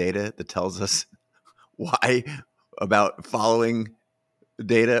anything in the data that tells us why about following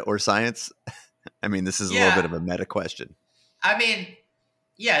data or science? I mean, this is a little bit of a meta question. I mean,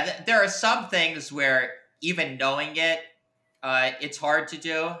 yeah, there are some things where even knowing it, it's hard to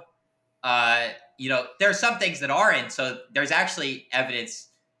do. There are some things that aren't. So there's actually evidence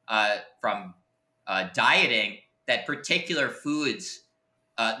from dieting that particular foods,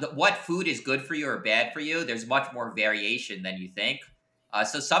 what food is good for you or bad for you, there's much more variation than you think.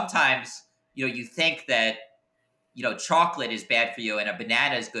 So sometimes, you think that, chocolate is bad for you and a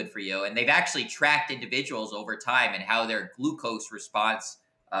banana is good for you. And they've actually tracked individuals over time and how their glucose response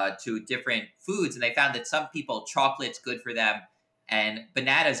to different foods. And they found that some people, chocolate's good for them and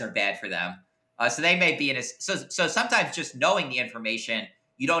bananas are bad for them. So they may be in a, so sometimes just knowing the information,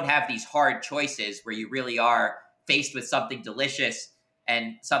 you don't have these hard choices where you really are faced with something delicious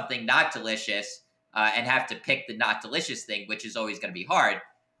and something not delicious, and have to pick the not delicious thing, which is always going to be hard.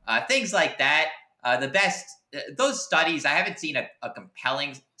 Things like that. The best, those studies, I haven't seen a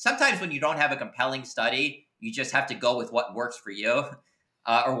compelling, sometimes when you don't have a compelling study, you just have to go with what works for you,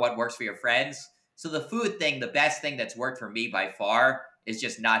 or what works for your friends. So the food thing, the best thing that's worked for me by far is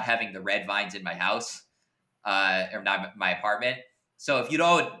just not having the red vines in my house, or not my apartment. So if you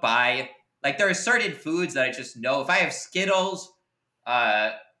don't buy, like, there are certain foods that I just know, if I have Skittles,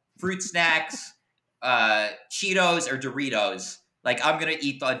 fruit snacks, Cheetos or Doritos, like, I'm going to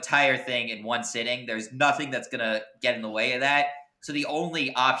eat the entire thing in one sitting. There's nothing that's going to get in the way of that. So the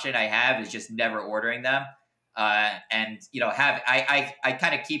only option I have is just never ordering them. And, I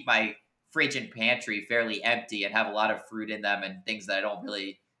kind of keep my fridge and pantry fairly empty and have a lot of fruit in them and things that I don't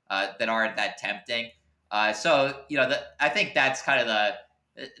really, that aren't that tempting. I think that's kind of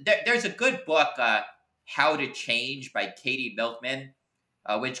there's a good book, How to Change by Katie Milkman,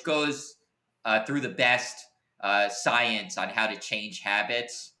 which goes through the best science on how to change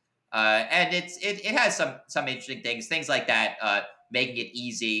habits. And it has some interesting things like that, making it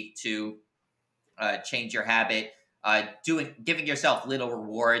easy to change your habit, giving yourself little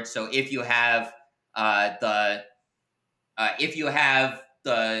rewards. So if you have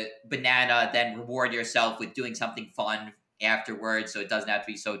the banana, then reward yourself with doing something fun afterwards, so it doesn't have to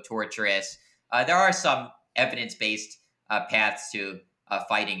be so torturous. There are some evidence-based paths to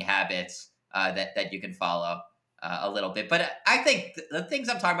fighting habits that you can follow a little bit. But I think the things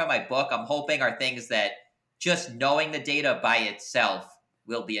I'm talking about in my book, I'm hoping, are things that just knowing the data by itself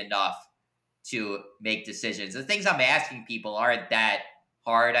will be enough to make decisions. The things I'm asking people aren't that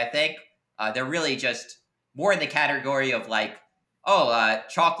hard, I think. They're really just more in the category of like, oh,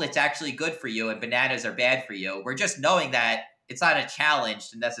 chocolate's actually good for you and bananas are bad for you. We're just knowing that it's not a challenge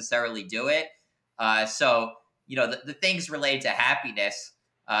to necessarily do it. So, the things related to happiness,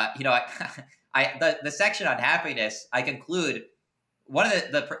 the section on happiness, I conclude one of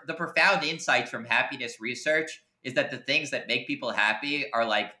the profound insights from happiness research is that the things that make people happy are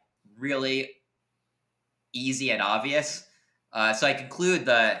like really easy and obvious. So I conclude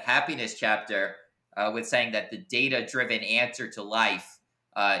the happiness chapter with saying that the data-driven answer to life,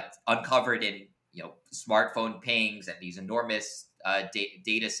 uncovered in smartphone pings and these enormous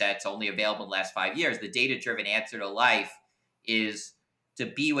data sets only available in the last 5 years, the data-driven answer to life is to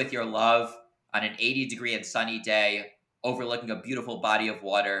be with your love on an 80-degree and sunny day, overlooking a beautiful body of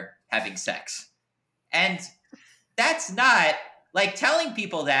water, having sex. And that's not like telling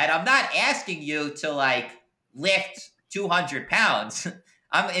people that. I'm not asking you to like lift 200 pounds.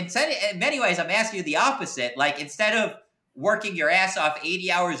 In many ways, I'm asking you the opposite. Like, instead of working your ass off 80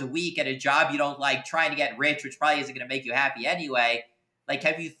 hours a week at a job you don't like, trying to get rich, which probably isn't going to make you happy anyway, like,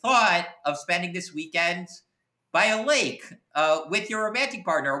 have you thought of spending this weekend by a lake with your romantic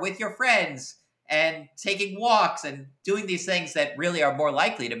partner or with your friends and taking walks and doing these things that really are more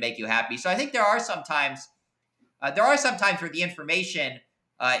likely to make you happy? So I think there are some times where the information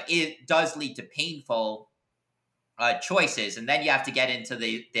it does lead to painful choices, and then you have to get into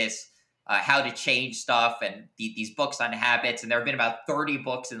this how to change stuff and these books on habits. And there have been about 30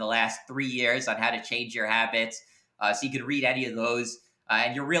 books in the last 3 years on how to change your habits. So you can read any of those,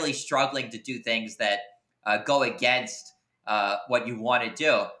 and you're really struggling to do things that go against what you want to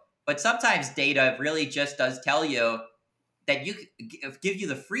do. But sometimes data really just does tell you that give you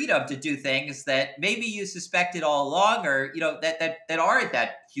the freedom to do things that maybe you suspected all along, or that aren't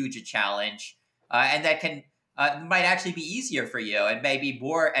that huge a challenge, and that can might actually be easier for you, and maybe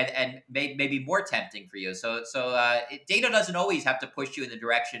more and maybe more tempting for you. So data doesn't always have to push you in the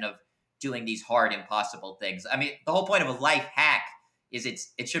direction of doing these hard, impossible things. I mean, the whole point of a life hack is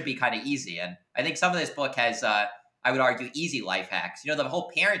it should be kind of easy, and I think some of this book has, I would argue, easy life hacks. The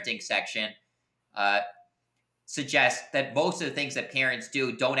whole parenting section suggests that most of the things that parents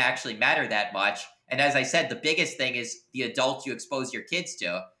do don't actually matter that much. And as I said, the biggest thing is the adults you expose your kids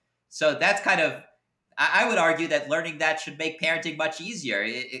to. So that's kind of, I would argue that learning that should make parenting much easier.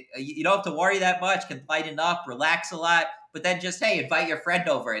 You don't have to worry that much, can lighten up, relax a lot, but then just, hey, invite your friend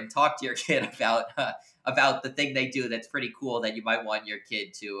over and talk to your kid about the thing they do that's pretty cool that you might want your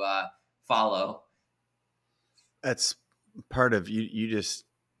kid to follow. That's part of you just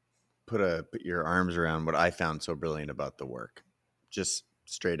put your arms around what I found so brilliant about the work. Just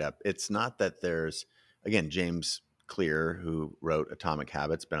straight up. It's not that there's, again, James Clear, who wrote Atomic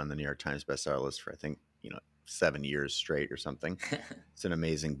Habits, been on the New York Times bestseller list for, I think, 7 years straight or something. It's an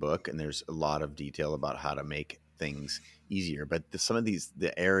amazing book, and there's a lot of detail about how to make things easier. But some of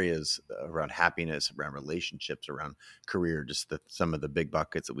the areas around happiness, around relationships, around career, just some of the big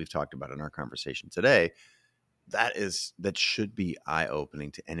buckets that we've talked about in our conversation today, that should be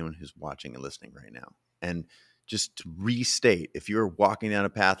eye-opening to anyone who's watching and listening right now. And just to restate, if you're walking down a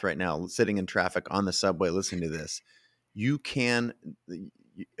path right now, sitting in traffic on the subway, listening to this,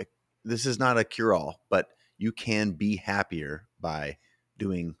 this is not a cure-all, but you can be happier by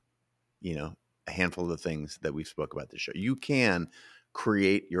doing, a handful of the things that we've spoke about this show. You can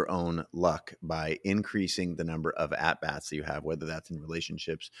create your own luck by increasing the number of at-bats that you have, whether that's in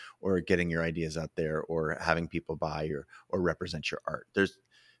relationships or getting your ideas out there or having people buy or represent your art.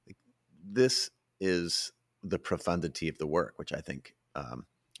 This is the profundity of the work, which I think I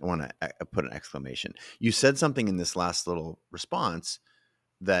want to put an exclamation. You said something in this last little response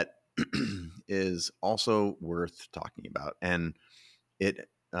that is also worth talking about, and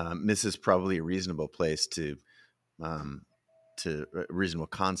this is probably a reasonable place to a reasonable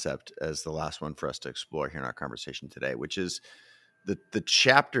concept as the last one for us to explore here in our conversation today, which is the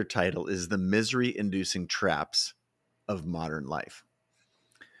chapter title is The Misery-Inducing Traps of Modern Life.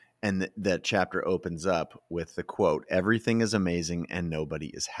 And that chapter opens up with the quote, "Everything is amazing and nobody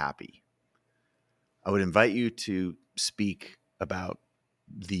is happy." I would invite you to speak about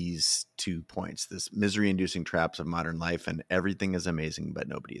these 2 points, this misery-inducing traps of modern life and everything is amazing but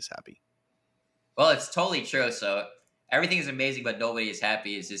nobody is happy. Well, it's totally true. So everything is amazing, but nobody is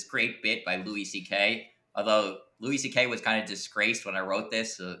happy is this great bit by Louis C.K. Although Louis C.K. was kind of disgraced when I wrote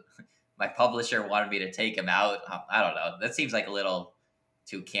this, so my publisher wanted me to take him out. I don't know. That seems like a little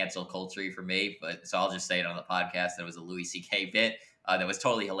too cancel culture for me, but so I'll just say it on the podcast. There was a Louis C.K. bit that was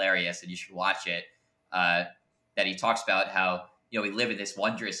totally hilarious, and you should watch it. That he talks about how we live in this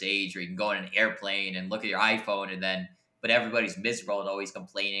wondrous age where you can go on an airplane and look at your iPhone, but everybody's miserable and always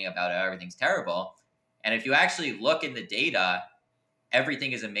complaining about how everything's terrible. And if you actually look in the data,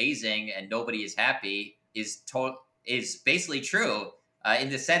 everything is amazing and nobody is happy is basically true, in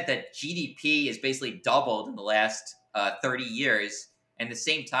the sense that GDP is basically doubled in the last 30 years. And at the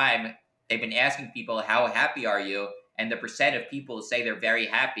same time, they've been asking people, how happy are you? And the percent of people who say they're very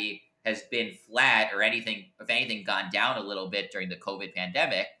happy has been flat, or anything, if anything, gone down a little bit during the COVID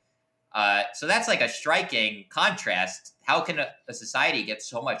pandemic. So that's like a striking contrast. How can a society get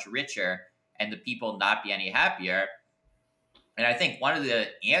so much richer and the people not be any happier? And I think one of the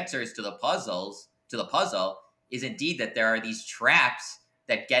answers to the puzzle is indeed that there are these traps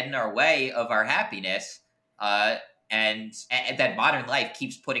that get in our way of our happiness, uh, and that modern life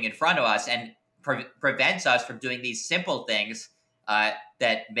keeps putting in front of us, and prevents us from doing these simple things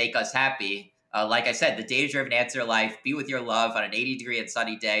that make us happy. Like I said, the data-driven answer to life: be with your love on an 80-degree and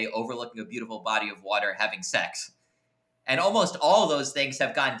sunny day, overlooking a beautiful body of water, having sex. And almost all of those things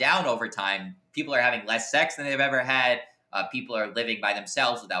have gone down over time. People are having less sex than they've ever had. People are living by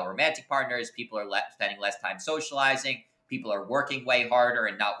themselves without romantic partners. People are spending less time socializing. People are working way harder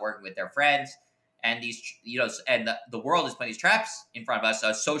and not working with their friends. And these, and the world is putting these traps in front of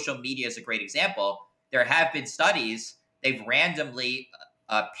us. Social media is a great example. There have been studies; they've randomly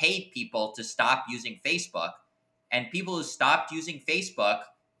paid people to stop using Facebook, and people who stopped using Facebook,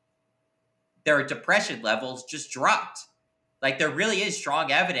 their depression levels just dropped. Like, there really is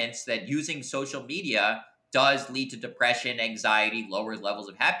strong evidence that using social media does lead to depression, anxiety, lower levels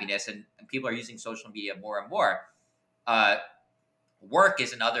of happiness, and people are using social media more and more. Uh, Work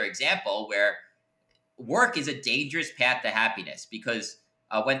is another example where work is a dangerous path to happiness, because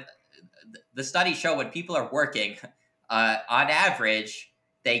when the studies show when people are working, on average,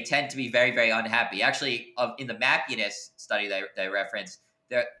 they tend to be very, very unhappy. Actually, in the Happiness study that I referenced,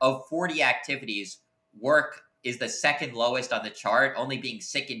 there of 40 activities, work is the second lowest on the chart. Only being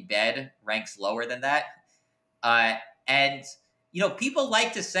sick in bed ranks lower than that. Uh, and people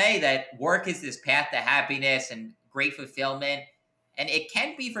like to say that work is this path to happiness and great fulfillment, and it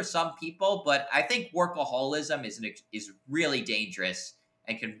can be for some people. But I think workaholism is really dangerous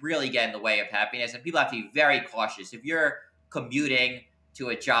and can really get in the way of happiness. And people have to be very cautious. If you're commuting to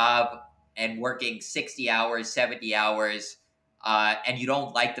a job and working 60 hours, 70 hours, and you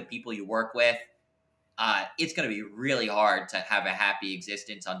don't like the people you work with, it's going to be really hard to have a happy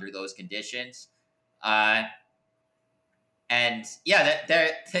existence under those conditions. Uh, and yeah,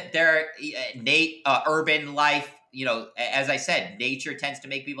 urban life. As I said, nature tends to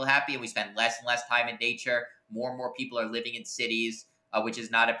make people happy, and we spend less and less time in nature. More and more people are living in cities, which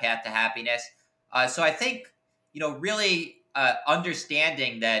is not a path to happiness. So I think, really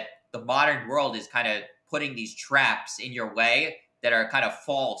understanding that the modern world is kind of putting these traps in your way that are kind of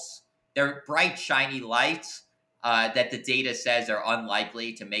false. They're bright, shiny lights that the data says are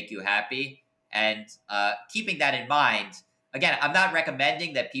unlikely to make you happy. And keeping that in mind, again, I'm not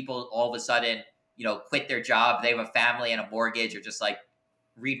recommending that people all of a sudden, quit their job. They have a family and a mortgage, or just like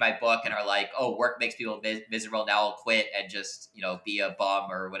read my book and are like, oh, work makes people miserable. Now I'll quit and just, be a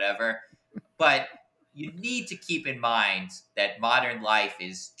bum or whatever. But you need to keep in mind that modern life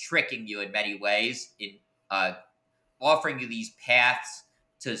is tricking you in many ways, in offering you these paths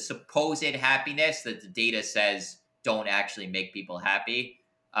to supposed happiness that the data says don't actually make people happy.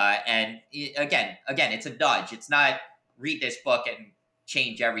 Again, it's a nudge. It's not read this book and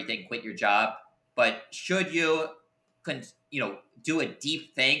change everything, quit your job. But should you, do a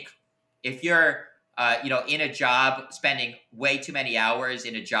deep think? If you're, in a job, spending way too many hours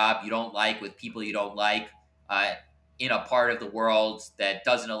in a job you don't like with people you don't like, in a part of the world that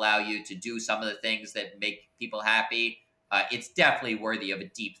doesn't allow you to do some of the things that make people happy, it's definitely worthy of a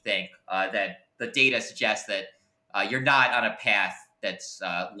deep think. That the data suggests that you're not on a path that's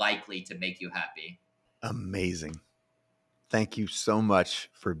likely to make you happy. Amazing. Thank you so much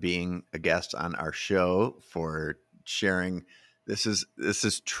for being a guest on our show, for sharing. This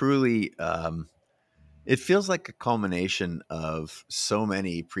is truly, it feels like a culmination of so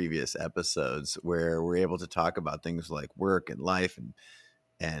many previous episodes where we're able to talk about things like work and life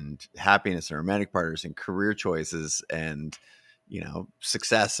and happiness and romantic partners and career choices and,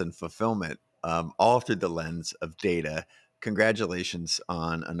 success and fulfillment, all through the lens of data. Congratulations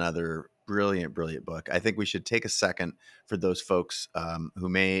on another brilliant, brilliant book. I think we should take a second for those folks who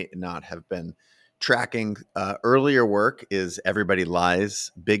may not have been tracking. Earlier work is Everybody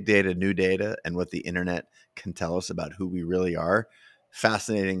Lies, Big Data, New Data, and What the Internet Can Tell Us About Who We Really Are.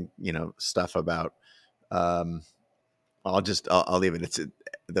 Fascinating, stuff about, I'll leave it. It's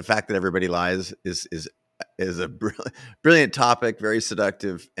the fact that everybody lies is a brilliant topic, very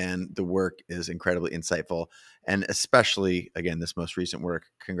seductive, and the work is incredibly insightful. And especially, again, this most recent work,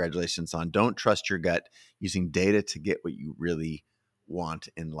 congratulations on Don't Trust Your Gut, using data to get what you really want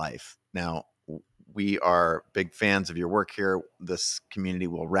in life. Now, we are big fans of your work here. This community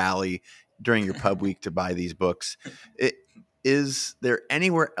will rally during your pub week to buy these books. Is there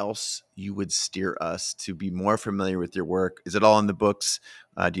anywhere else you would steer us to be more familiar with your work? Is it all in the books?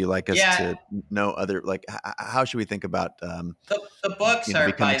 Do you like us Yeah, to know other, like, how should we think about, the books are becoming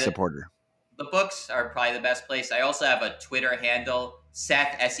a probably supporter? the books are probably the best place. I also have a Twitter handle,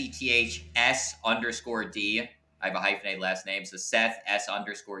 Seth SETH_D. I have a hyphenated last name, so Seth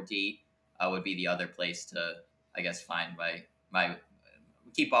S_D would be the other place to, I guess, find my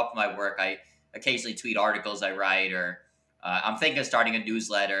keep up with my work. I occasionally tweet articles I write, or I'm thinking of starting a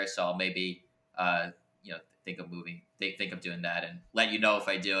newsletter, so I'll maybe think of doing that and let you know if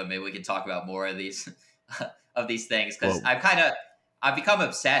I do, and maybe we can talk about more of these of these things, because I've become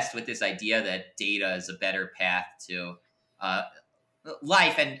obsessed with this idea that data is a better path to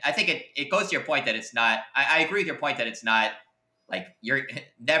life. And I think it goes to your point that it's not, I agree with your point that it's not like you're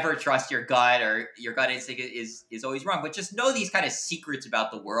never trust your gut, or your gut instinct is always wrong, but just know these kind of secrets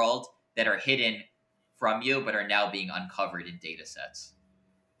about the world that are hidden from you, but are now being uncovered in data sets.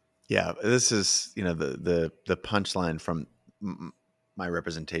 Yeah, this is, the punchline from my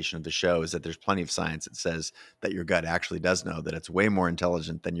representation of the show is that there's plenty of science that says that your gut actually does know, that it's way more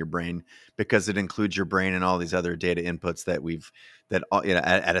intelligent than your brain, because it includes your brain and all these other data inputs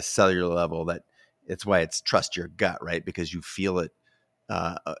at a cellular level. That it's why it's trust your gut, right? Because you feel it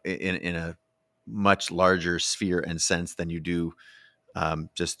in a much larger sphere and sense than you do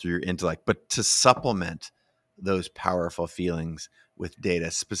just through your intellect. But to supplement those powerful feelings with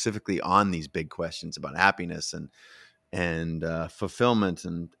data, specifically on these big questions about happiness and fulfillment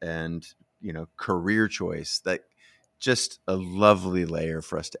and career choice, that just a lovely layer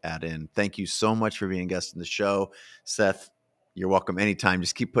for us to add in. Thank you so much for being a guest in the show, Seth. You're welcome anytime.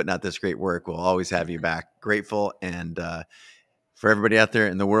 Just keep putting out this great work. We'll always have you back. Grateful. And for everybody out there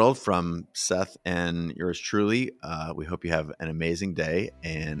in the world, from Seth and yours truly, we hope you have an amazing day.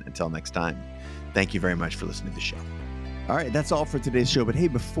 And until next time, thank you very much for listening to the show. All right, that's all for today's show. But hey,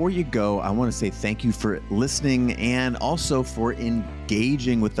 before you go, I want to say thank you for listening, and also for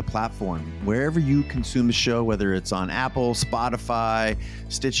engaging with the platform. Wherever you consume the show, whether it's on Apple, Spotify,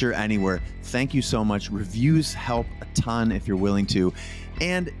 Stitcher, anywhere, thank you so much. Reviews help a ton if you're willing to.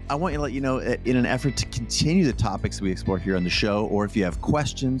 And I want to let you know, in an effort to continue the topics we explore here on the show, or if you have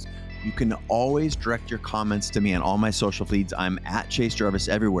questions, you can always direct your comments to me on all my social feeds. I'm at Chase Jarvis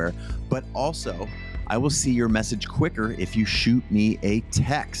everywhere. But also, I will see your message quicker if you shoot me a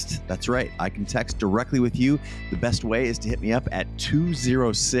text. That's right, I can text directly with you. The best way is to hit me up at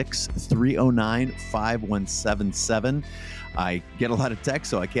 206-309-5177. I get a lot of texts,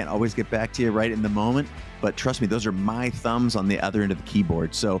 so I can't always get back to you right in the moment. But trust me, those are my thumbs on the other end of the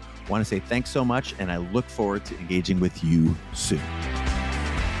keyboard. So I want to say thanks so much, and I look forward to engaging with you soon.